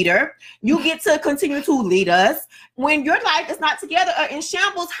 the leader, you get to continue to lead us. When your life is not together or in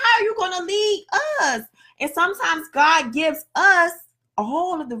shambles, how are you going to lead us? And sometimes God gives us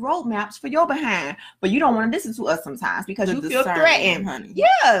all of the roadmaps for your behind, but you don't want to listen to us sometimes because you feel threatened. Honey.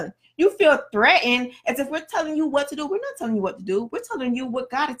 Yeah. You feel threatened as if we're telling you what to do. We're not telling you what to do. We're telling you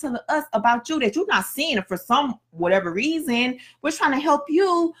what God is telling us about you that you're not seeing it for some whatever reason. We're trying to help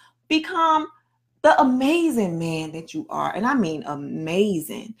you become the amazing man that you are. And I mean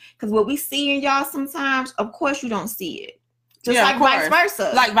amazing. Because what we see in y'all sometimes, of course, you don't see it. Just like vice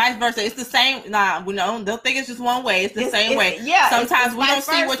versa. Like vice versa. It's the same. Nah, we don't think it's just one way. It's the same way. Yeah. Sometimes we don't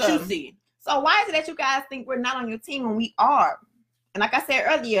see what you see. So why is it that you guys think we're not on your team when we are? And like I said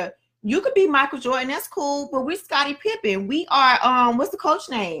earlier, you could be Michael Jordan, that's cool, but we're Scottie Pippen. We are what's the coach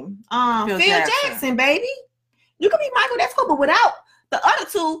name? Phil Jackson, baby. You could be Michael, that's cool, but without the other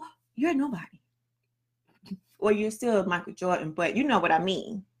two, you're nobody. Or you're still Michael Jordan, but you know what I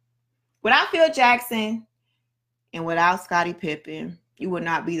mean. Without Phil Jackson and without Scottie Pippen, you would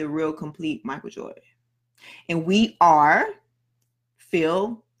not be the real complete Michael Jordan. And we are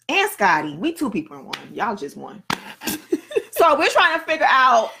Phil and Scottie. We two people in one. Y'all just one. So we're trying to figure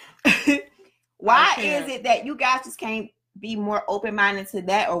out why is it that you guys just can't be more open-minded to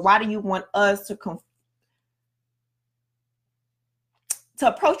that, or why do you want us to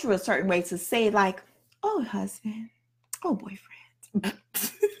approach you a certain way, to say like, oh husband, oh boyfriend,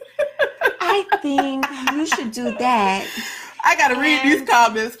 I think you should do that. I gotta read these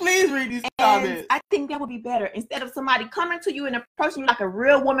comments. Please read these comments. I think that would be better, instead of somebody coming to you and approaching you like a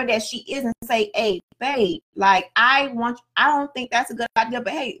real woman that she is and say, hey, babe, like I don't think that's a good idea,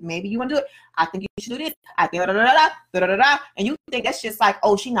 but hey, maybe you want to do it. I think you should do this. I think and you think that's just like,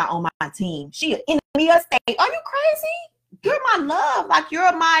 oh, she not on my team. She an enemy of state. Are you crazy? You're my love. Like,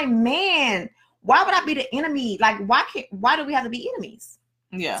 you're my man. Why would I be the enemy? Like, why do we have to be enemies?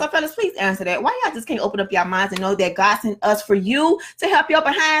 Yeah. So fellas, please answer that. Why y'all just can't open up your minds and know that God sent us for you to help your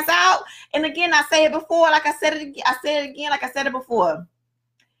behinds out? And again, I say it before, like I said it again, like I said it before.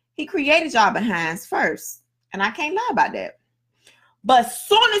 He created y'all behinds first. And I can't lie about that. But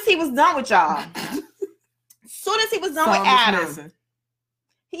soon as he was done with y'all, soon as he was done with Adam,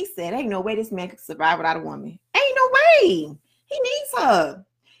 he said, ain't no way this man could survive without a woman. Ain't no way. He needs her.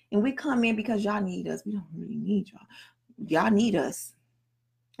 And we come in because y'all need us. We don't really need y'all. Y'all need us.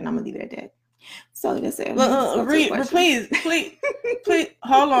 And I'm gonna leave it at that. So that's it. Please,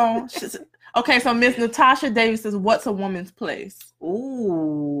 hold on. Okay, so Miss Natasha Davis says, "What's a woman's place?"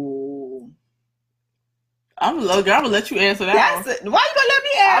 Ooh, I'm gonna let you answer that. Why you gonna let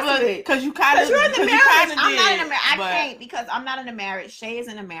me answer it? Because you kind of. You're in the marriage. I'm not in a marriage. I can't, because I'm not in a marriage. Shay is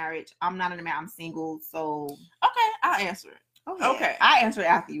in a marriage. I'm not in a marriage. I'm single. So okay, I'll answer it. Okay, I answer it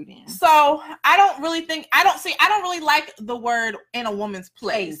after you then. So I don't really like the word in a woman's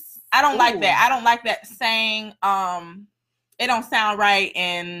place. I don't like that. I don't like that saying. It don't sound right,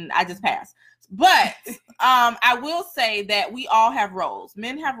 and I just pass. But I will say that we all have roles.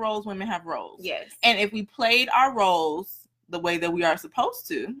 Men have roles. Women have roles. Yes. And if we played our roles the way that we are supposed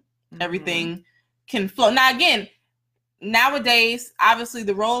to, everything can flow. Now, again, nowadays, obviously,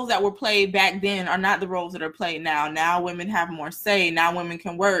 the roles that were played back then are not the roles that are played now. Now women have more say. Now women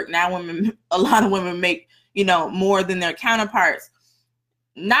can work. Now a lot of women make, more than their counterparts.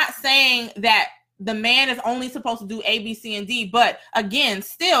 Not saying that the man is only supposed to do A, B, C, and D, but again,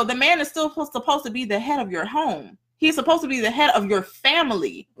 still, the man is still supposed to be the head of your home. He's supposed to be the head of your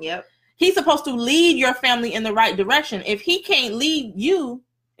family. Yep. He's supposed to lead your family in the right direction. If he can't lead you,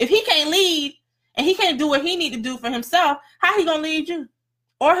 and he can't do what he need to do for himself, how he gonna lead you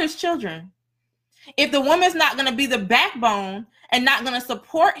or his children? If the woman's not gonna be the backbone and not gonna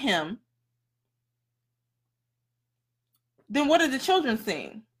support him, then what are the children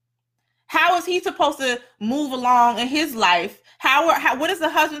seeing? How is he supposed to move along in his life? What is the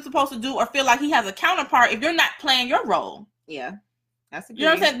husband supposed to do or feel like he has a counterpart if you're not playing your role? Yeah, that's a good. You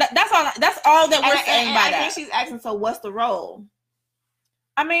know what I'm saying? That's all that we're saying by that. I think she's asking. So, what's the role?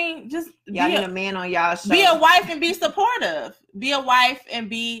 I mean, just y'all need a man on y'all show. Be a wife and be supportive. Be a wife and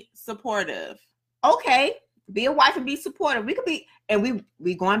be supportive. Okay, Be a wife and be supportive. We could be, and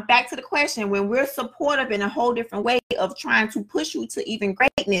we going back to the question, when we're supportive in a whole different way of trying to push you to even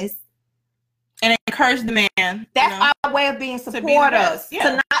greatness. And encourage the man. That's our way of being supportive.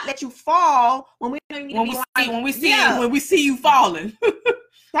 To not let you fall when we see you falling.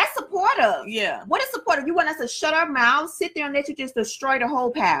 That's supportive. Yeah. What is supportive? You want us to shut our mouths, sit there and let you just destroy the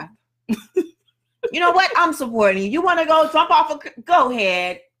whole path. You know what? I'm supporting you. You want to go jump off go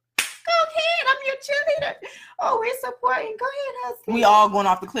ahead. Go ahead. I'm your cheerleader. Oh, we're supporting. Go ahead, husband. We all going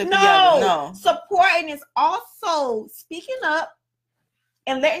off the cliff together. No. Supporting is also speaking up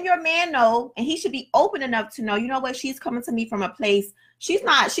and letting your man know, and he should be open enough to know, you know what, she's coming to me from a place. She's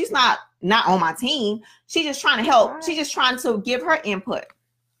not on my team. She's just trying to help. Right. She's just trying to give her input.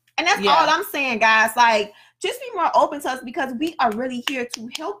 And that's all I'm saying, guys. Like, just be more open to us, because we are really here to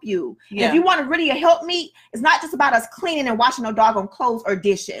help you. Yeah. If you want to really help me, it's not just about us cleaning and washing no doggone clothes or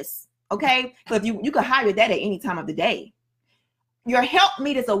dishes. Okay? Because you can hire that at any time of the day. Your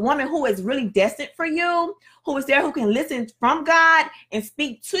helpmeet is a woman who is really destined for you, who is there, who can listen from God and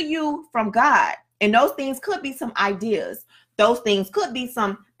speak to you from God. And those things could be some ideas. Those things could be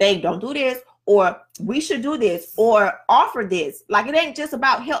some, babe, don't do this, or we should do this, or offer this. Like, it ain't just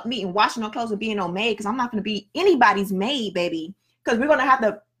about help me and washing no clothes and being no maid, because I'm not going to be anybody's maid, baby. Because we're going to have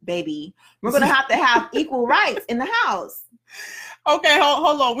to, we're going to have equal rights in the house. Okay,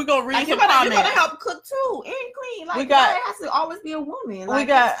 hold on. We're going to read some comments. You're going to help cook too and clean. Like, it has to always be a woman. Like,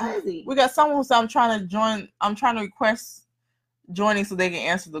 we got someone who said, I'm trying to request joining so they can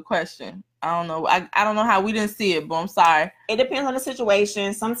answer the question. I don't know. I don't know how we didn't see it, but I'm sorry. It depends on the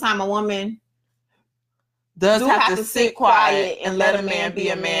situation. Sometimes a woman does have to sit quiet and let a man be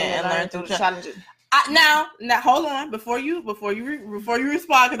a man and learn through challenges. Now, hold on. Before you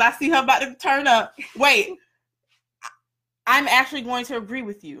respond, because I see her about to turn up. Wait. I'm actually going to agree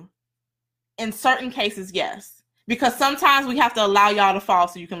with you. In certain cases, yes. Because sometimes we have to allow y'all to fall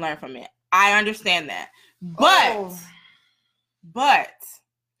so you can learn from it. I understand that. But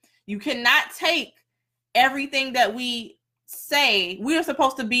you cannot take everything that we say. We are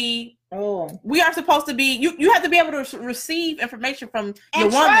supposed to be, you have to be able to receive information from your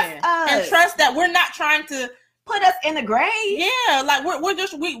woman. And trust that we're not trying to put us in the grave. Yeah, like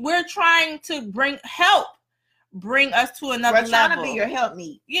we're trying to bring us to another level. We're trying to be your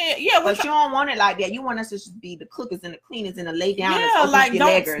helpmeet. Yeah. But you don't want it like that. You want us to just be the cookers and the cleaners and the lay down. Yeah, like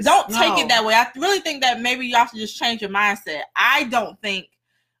don't take it that way. I really think that maybe y'all should just change your mindset. I don't think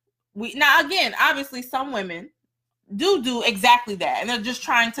now again, obviously some women do exactly that, and they're just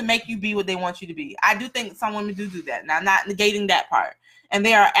trying to make you be what they want you to be. I do think some women do that. Now, I'm not negating that part. And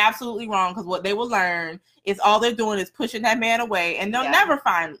they are absolutely wrong, because what they will learn is all they're doing is pushing that man away, and they'll never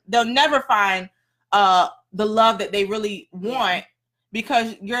find the love that they really want,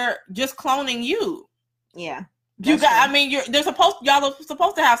 because you're just cloning you. Yeah. Y'all are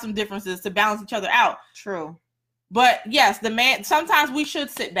supposed to have some differences to balance each other out. True. But yes, the man, sometimes we should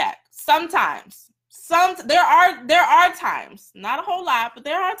sit back. Sometimes. There are times, not a whole lot, but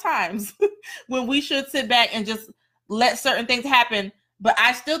there are times when we should sit back and just let certain things happen. But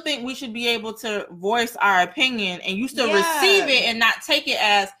I still think we should be able to voice our opinion, and you still receive it and not take it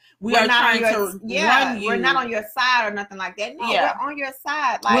as we're trying to run you. We're not on your side or nothing like that. No, we're on your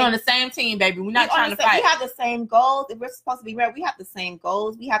side. Like, we're on the same team, baby. We're not trying to fight. We have the same goals. If we're supposed to be married, we have the same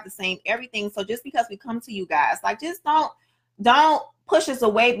goals. We have the same everything. So just because we come to you guys, like, just don't push us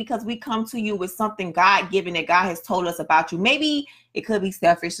away because we come to you with something God-given that God has told us about you. Maybe it could be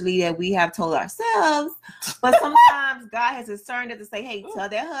selfishly that we have told ourselves, but sometimes God has discerned it to say, hey, tell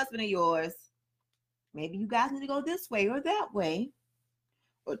that husband of yours, maybe you guys need to go this way or that way.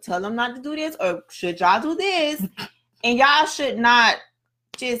 Or tell them not to do this, or should y'all do this? And y'all should not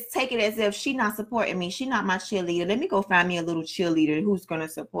just take it as if she's not supporting me. She's not my cheerleader. Let me go find me a little cheerleader who's going to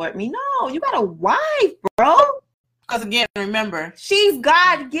support me. No, you got a wife, bro. Because again, remember, she's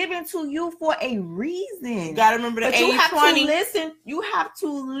God given to you for a reason. You got to remember the 80-20. You have to listen. You have to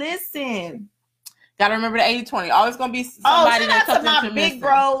listen. Got to remember the 80-20. Always going to be somebody that's something my big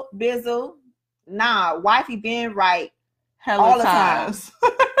bro, Bizzle. Nah, wifey been right. All the times.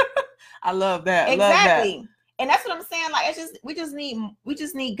 I love that. Exactly. Love that. And that's what I'm saying. Like, we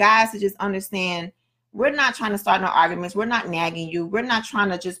just need guys to just understand, we're not trying to start no arguments. We're not nagging you. We're not trying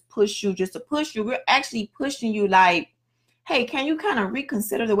to just push you just to push you. We're actually pushing you like, hey, can you kind of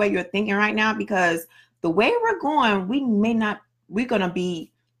reconsider the way you're thinking right now? Because the way we're going, we're going to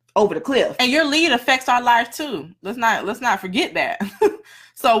be over the cliff. And your lead affects our lives too. Let's not forget that.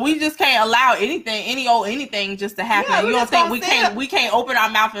 So we just can't allow anything just to happen. Yeah, you don't think we can't open our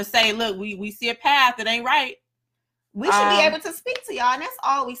mouth and say, look, we see a path that ain't right. We should be able to speak to y'all, and that's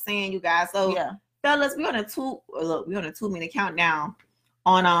all we saying, you guys. So fellas, we're on a 2-minute countdown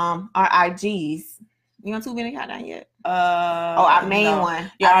on our IGs. You on 2-minute countdown yet? Our main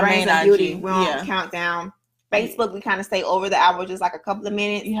one. Yeah, our Brains and Beauty. We're on countdown. Facebook, we kind of stay over the hour, just like a couple of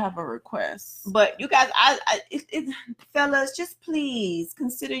minutes. You have a request, but you guys, fellas, just please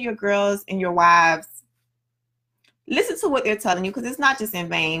consider your girls and your wives. Listen to what they're telling you, because it's not just in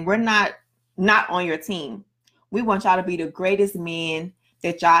vain. We're not on your team. We want y'all to be the greatest men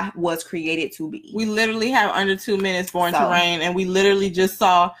that y'all was created to be. We literally have under 2 minutes, Born to Reign, and we literally just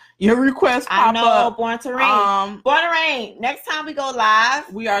saw your request pop up. Born to Reign. Born to Reign. Next time we go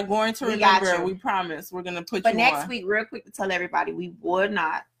live, we are going to remember. We promise. We're gonna put. But next week, real quick to tell everybody, we would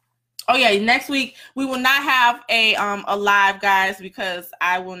not. Oh yeah, next week we will not have a live, guys, because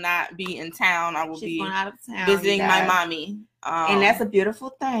I will not be in town. I will be going out of town, visiting my mommy. And that's a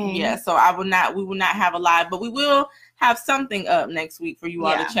beautiful thing. Yeah, so we will not have a live, but we will have something up next week for you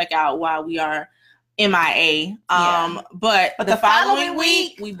all to check out while we are MIA. But the following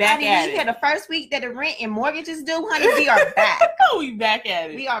week we back at it. The first week that the rent and mortgages due, honey, we are back. We back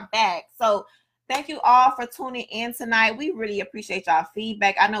at it. We are back. So thank you all for tuning in tonight. We really appreciate y'all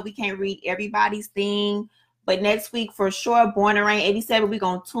feedback. I know we can't read everybody's thing, but next week for sure, Born to Reign 87, we're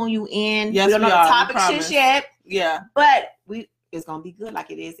gonna tune you in. Yes, we don't know the topic shit yet. Yeah, but it's gonna be good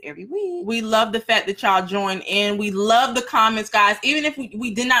like it is every week. We love the fact that y'all join in. We love the comments, guys. Even if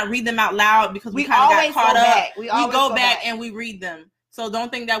we did not read them out loud because we kind of got caught up. We go back and we read them. So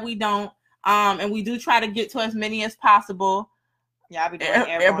don't think that we don't. And we do try to get to as many as possible. Yeah, I'll be doing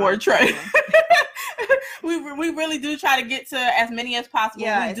airborne training. we really do try to get to as many as possible.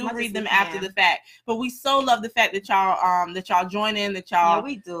 Yeah, we do read them after the fact. But we so love the fact that y'all join in, that y'all. Yeah,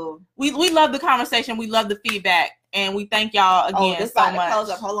 we do. We love the conversation. We love the feedback. And we thank y'all again so much. Close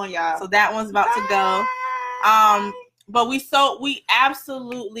up. Hold on, y'all. So that one's about to go. But we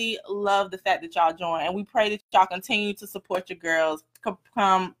absolutely love the fact that y'all join, and we pray that y'all continue to support your girls.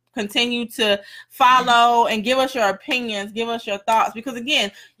 Continue to follow and give us your opinions, give us your thoughts, because again,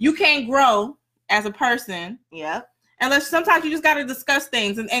 you can't grow as a person. Yeah. Unless sometimes you just got to discuss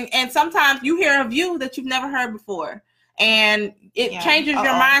things, and sometimes you hear a view that you've never heard before, and it changes your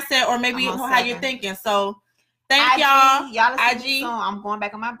mindset or maybe how you're thinking. So. Thank y'all. Y'all IG. I'm going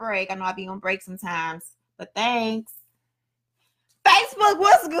back on my break. I know I be on break sometimes, but thanks. Facebook,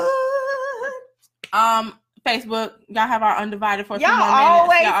 what's good? Facebook, y'all have our undivided for a few more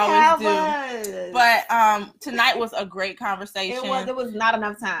minutes. Y'all always do. But tonight was a great conversation. It was not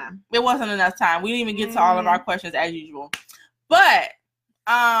enough time. It wasn't enough time. We didn't even get to all of our questions as usual. But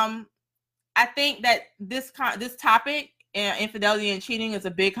I think that this topic, infidelity and cheating, is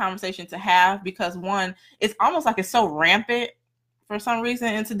a big conversation to have, because one, it's almost like it's so rampant for some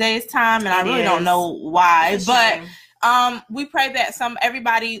reason in today's time, and I really don't know why. But we pray that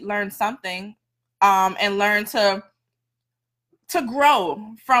everybody learns something, and learn to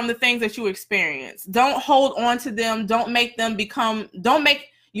grow from the things that you experience. Don't hold on to them. Don't make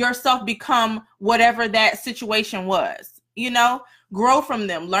yourself become whatever that situation was. Grow from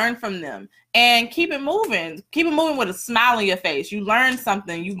them, learn from them, and keep it moving. Keep it moving with a smile on your face. You learned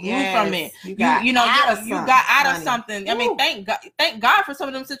something. You grew from it. You got out of something. I mean, thank God for some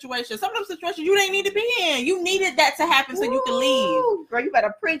of them situations. Some of them situations you didn't need to be in. You needed that to happen so you could leave. Girl, you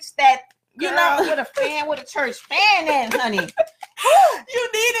better preach that. With a church fan in, honey. You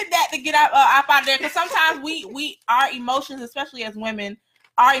needed that to get up out there, because sometimes our emotions, especially as women.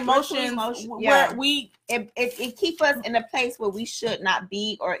 Our emotions, where it keep us in a place where we should not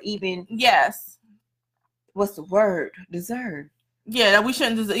be, or even what's the word? Deserve. Yeah, that we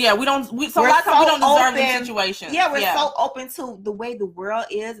shouldn't deserve. Yeah, we don't. So a lot of times we don't deserve these situations. Yeah, we're so open to the way the world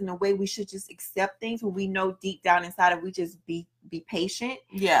is and the way we should just accept things, when we know deep down inside of we just be patient.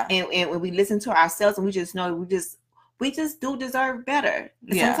 Yeah, and when we listen to ourselves and we just know we just do deserve better.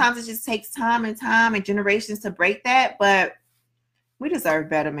 Yeah. Sometimes it just takes time and generations to break that, but. We deserve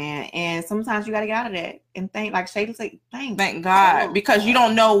better, man. And sometimes you got to get out of that and like Shayla said, thank God, because you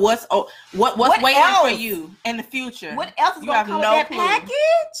don't know what's waiting for you in the future. What else is going to come with that package?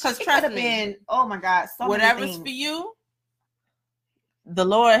 Because trust me, oh my God, whatever's for you, the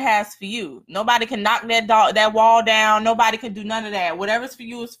Lord has for you. Nobody can knock that wall down. Nobody can do none of that. Whatever's for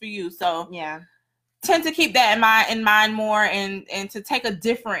you is for you. So tend to keep that in mind more, and to take a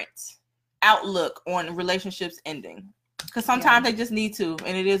different outlook on relationships ending. Because sometimes they just need to,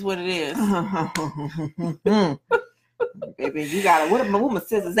 and it is what it is. Baby, you got it. Where my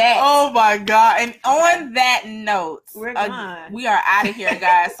scissors at? Oh my God. And on that note, we're gone. We are out of here,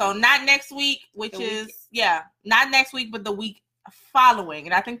 guys. So not next week, not next week, but the week following.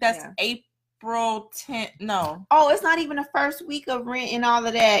 And I think that's April 10th. No. Oh, it's not even the first week of rent and all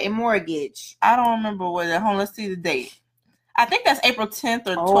of that and mortgage. I don't remember what it. Hold on, let's see the date. I think that's April 10th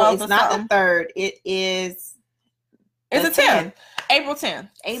or 12th. Oh, it's or not something. the 3rd. It is. It's the 10th. April 10th.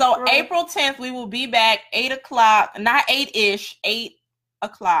 So April 10th, we will be back 8 o'clock. Not 8-ish. 8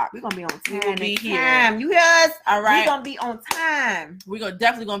 o'clock. We're gonna be on time. We will be here. You hear us? All right. We're gonna be on time. We're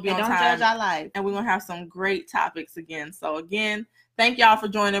definitely gonna be on time. Don't judge our life. And we're gonna have some great topics again. So again, thank y'all for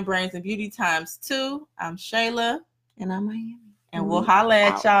joining Brains and Beauty Times 2. I'm Shayla. And I'm Miami. And we'll holla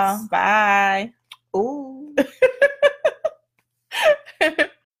at y'all. Bye. Ooh.